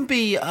Pitt can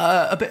be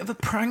a bit of a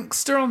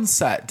prankster on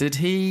set. Did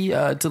he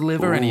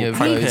deliver any of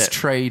Prank those Pitt.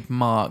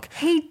 trademark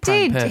He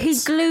prank did. He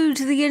pits? glued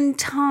the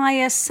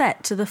entire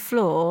set to the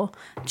floor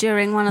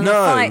during one of the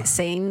No. fight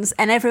scenes,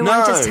 and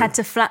everyone No. just had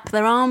to flap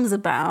their arms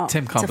about.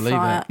 Tim can't to believe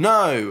fire. it.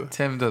 No,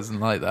 Tim doesn't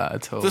like that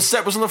at all. the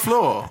set was on the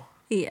floor.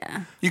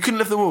 Yeah. You couldn't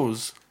lift the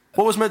walls.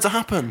 What was meant to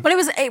happen? Well,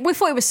 we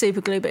thought it was super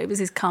glue, but it was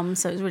his cum,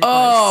 so it was really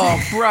Oh,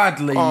 gross.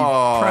 Bradley,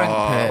 prank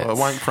A pit.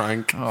 wank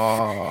prank.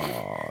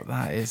 Oh,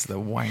 that is the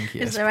wankiest.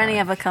 Is there any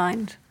prank. other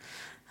kind?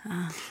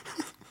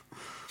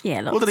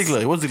 Yeah, lots. What did he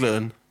glue? What did he glue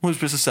in? Which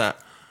bits of set?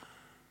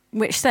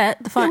 Which set?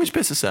 The Yeah, fight. which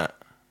bits of set?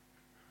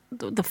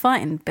 The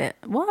fighting bit.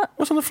 What?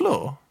 What's on the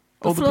floor?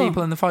 All the floor.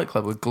 people in the Fight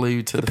Club were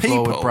glued to The the, floor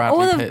with people?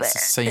 Bradley All the- Pitt's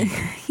scene.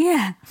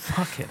 Yeah.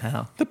 Fucking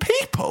hell. The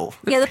people.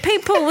 Yeah, the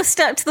people were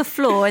stuck to the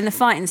floor in the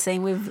fighting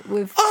scene with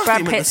Oh, I Brad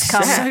think it Pitt's was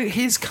cum. set. So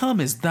his cum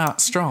is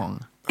that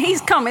strong. His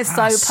cum is so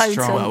That's potent.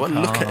 strong. Well,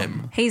 look at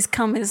him. His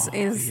cum is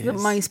he the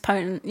is. most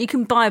potent. You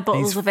can buy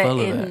bottles He's of it full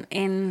of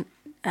in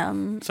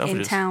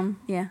Selfridges. town.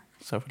 Yeah.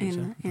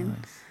 Selfridges, In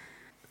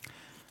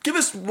Give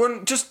us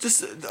one, just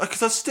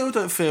because I still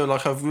don't feel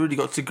like I've really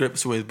got to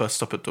grips with Bus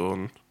Stop at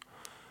Dawn.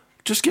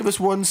 Just give us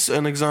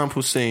an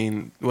example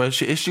scene where is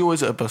she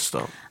always at a bus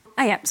stop?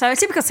 Oh yeah. So a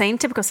typical scene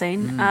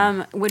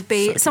would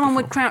be So someone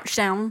would typical. crouch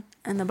down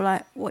and they'll be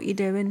like, "What you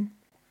doing?"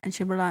 And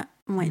she'll be like,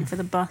 "I'm waiting for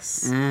the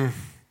bus." And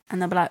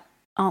they'll be like,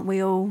 "Aren't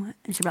we all?"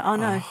 And she'll be like, "Oh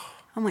no,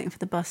 I'm waiting for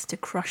the bus to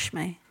crush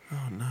me."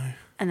 Oh no.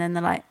 And then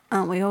they're like,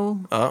 "Aren't we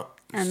all?" Oh,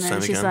 And then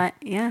same she's again. like,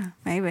 "Yeah,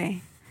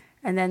 maybe."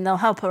 And then they'll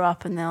help her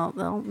up and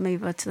they'll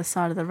move her to the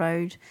side of the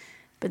road.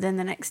 But then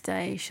the next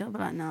day she'll be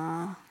like,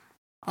 "Nah,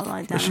 I'll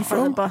lie down she in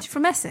front of from? the bus." She's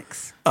from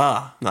Essex.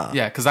 nah.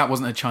 Yeah, because that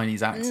wasn't a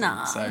Chinese accent.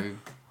 Nah. So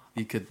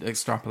you could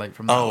extrapolate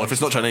from that. Oh, if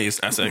it's not Chinese,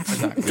 Essex.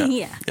 Exactly.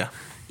 Yeah. Yeah.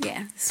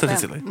 Yeah. It's where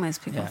Statistically.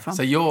 most people Yeah. are from.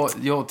 So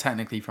you're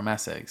technically from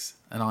Essex,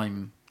 and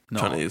I'm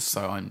not. Chinese.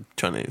 So I'm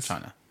Chinese.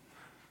 China.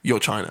 You're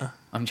China.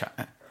 I'm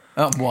China.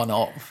 I'm one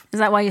of. Is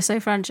that why you're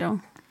so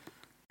fragile?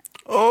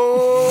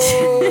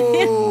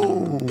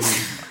 Oh.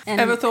 And,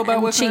 Ever thought about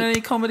and working on cheap?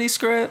 any comedy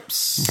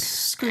scripts?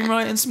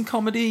 Screenwriting some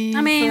comedy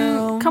I mean,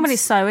 films?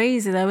 comedy's so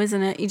easy though,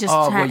 isn't it? You just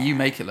Oh, well, you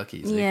make it look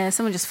easy. yeah,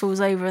 someone just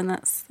falls over and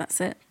that's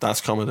it. That's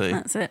comedy.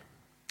 That's it.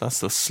 That's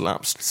the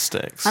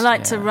slapsticks. I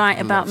like to Yeah, write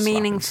I about love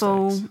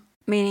slapping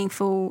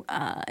meaningful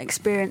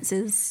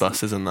experiences,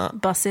 Buses and that.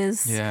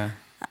 buses, Yeah.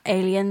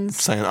 aliens.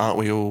 Saying, aren't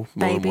we all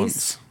more than Babies.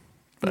 once?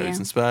 Babes Yeah.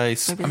 in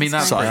space. Babies I mean, in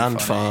that's space. very Cyan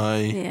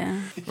funny. Phi. Yeah.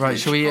 Right,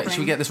 shall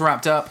we get this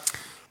wrapped up?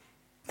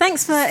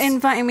 Thanks for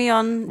inviting me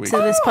on We- to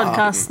this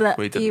podcast we that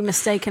didn't. you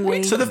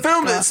mistakenly. So the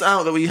film got. that's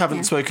out that we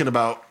haven't spoken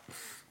about,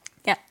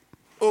 Yeah.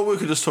 or we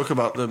could just talk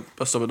about the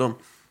Bus Stop at Dawn.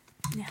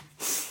 Yeah.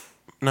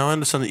 Now, I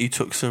understand that you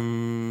took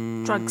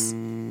some... Drugs.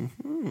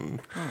 Oh,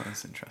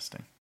 that's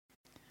interesting.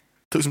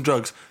 Took some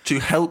drugs to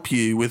help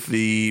you with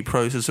the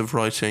process of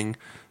writing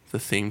the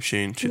theme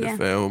tune to the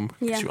film,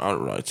 because you are a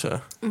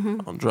writer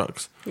on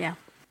drugs. Yeah.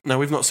 Now,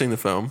 we've not seen the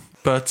film,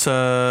 but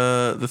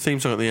the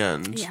theme song at the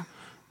end...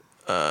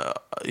 I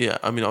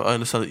mean, I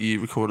understand that you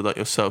recorded that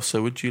yourself,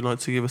 so would you like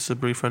to give us a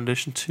brief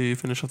rendition to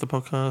finish off the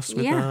podcast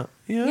with that?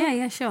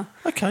 Yeah, sure.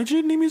 Okay, do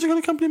you need any musical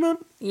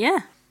accompaniment? Yeah.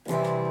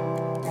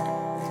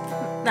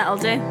 That'll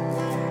do.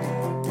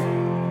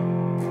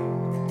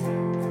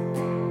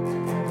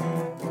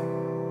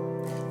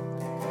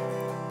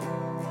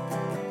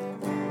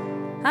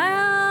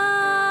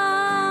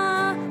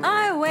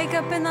 I wake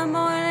up in the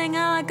morning and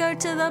I go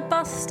to the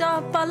bus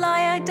stop, I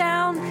lie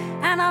down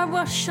and I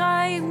wish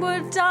I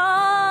would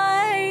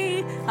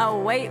die. I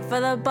wait for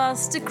the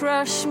bus to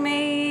crush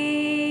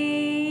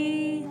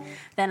me.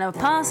 Then a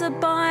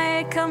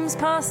passerby comes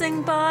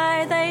passing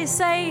by. They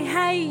say,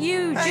 hey,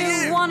 you, do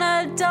you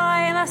wanna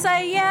die? And I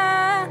say,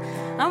 yeah,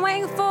 I'm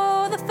waiting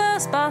for the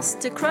first bus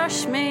to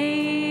crush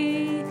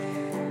me.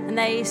 And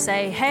they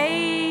say,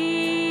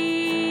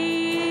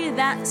 hey,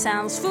 that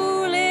sounds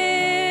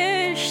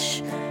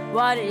foolish.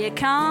 Why don't you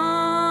come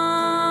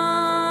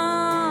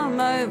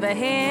over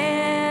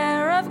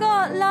here? I've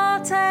got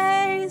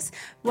lattes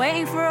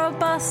waiting for a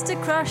bus to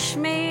crush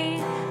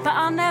me, but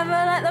I'll never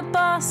let the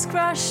bus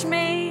crush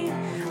me.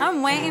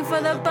 I'm waiting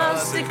for the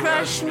bus to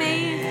crush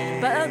me,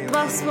 but the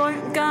bus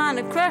won't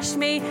gonna crush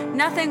me.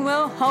 Nothing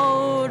will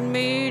hold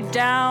me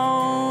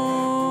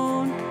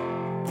down.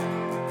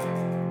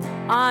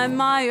 I'm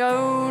my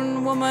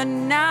own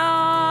woman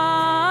now.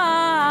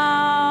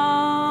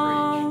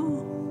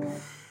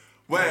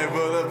 Waiting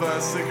for the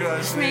bus to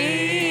crush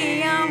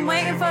me. I'm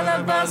waiting for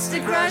the bus to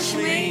crush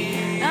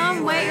me.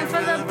 I'm waiting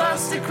for the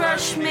bus to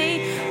crush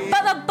me,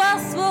 but the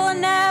bus will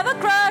never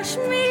crush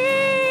me.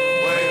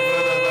 Waiting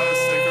for the bus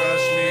to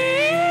crush me.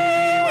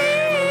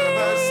 Waiting for the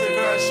bus to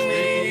crush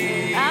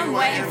me. I'm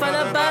waiting for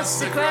the bus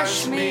to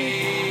crush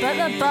me, but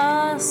the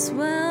bus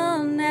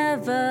will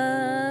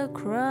never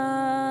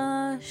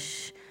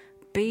crush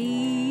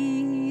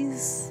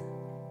bees.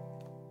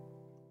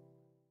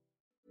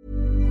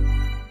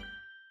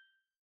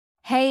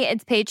 Hey,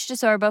 it's Paige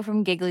DeSorbo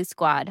from Giggly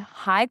Squad.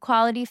 High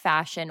quality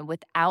fashion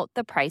without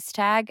the price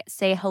tag.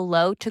 Say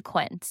hello to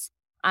Quince.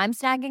 I'm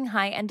snagging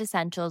high-end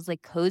essentials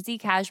like cozy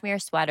cashmere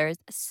sweaters,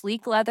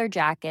 sleek leather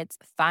jackets,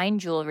 fine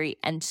jewelry,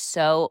 and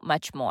so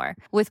much more.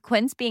 With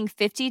Quince being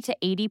 50 to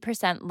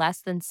 80% less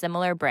than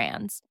similar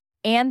brands.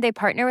 And they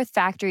partner with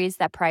factories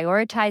that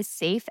prioritize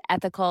safe,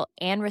 ethical,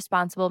 and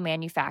responsible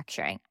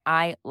manufacturing.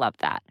 I love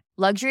that.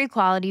 Luxury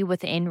quality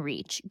within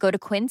reach. Go to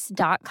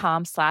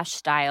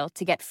quince.com/style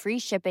to get free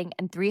shipping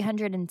and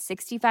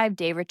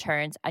 365-day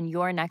returns on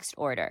your next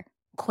order.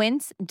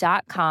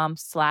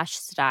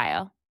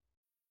 Quince.com/style.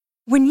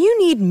 When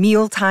you need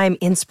mealtime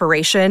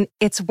inspiration,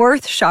 it's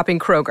worth shopping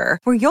Kroger,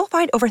 where you'll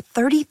find over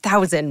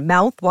 30,000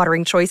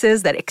 mouth-watering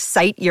choices that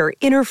excite your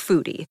inner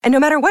foodie. And no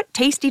matter what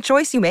tasty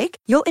choice you make,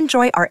 you'll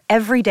enjoy our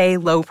everyday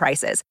low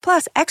prices,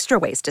 plus extra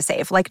ways to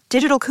save, like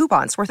digital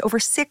coupons worth over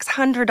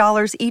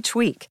 $600 each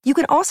week. You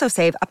can also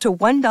save up to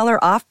 $1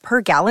 off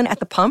per gallon at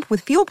the pump with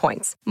fuel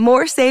points.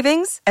 More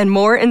savings and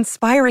more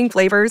inspiring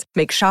flavors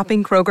make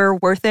shopping Kroger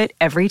worth it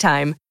every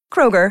time.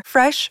 Kroger,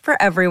 fresh for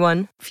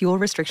everyone. Fuel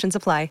restrictions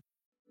apply.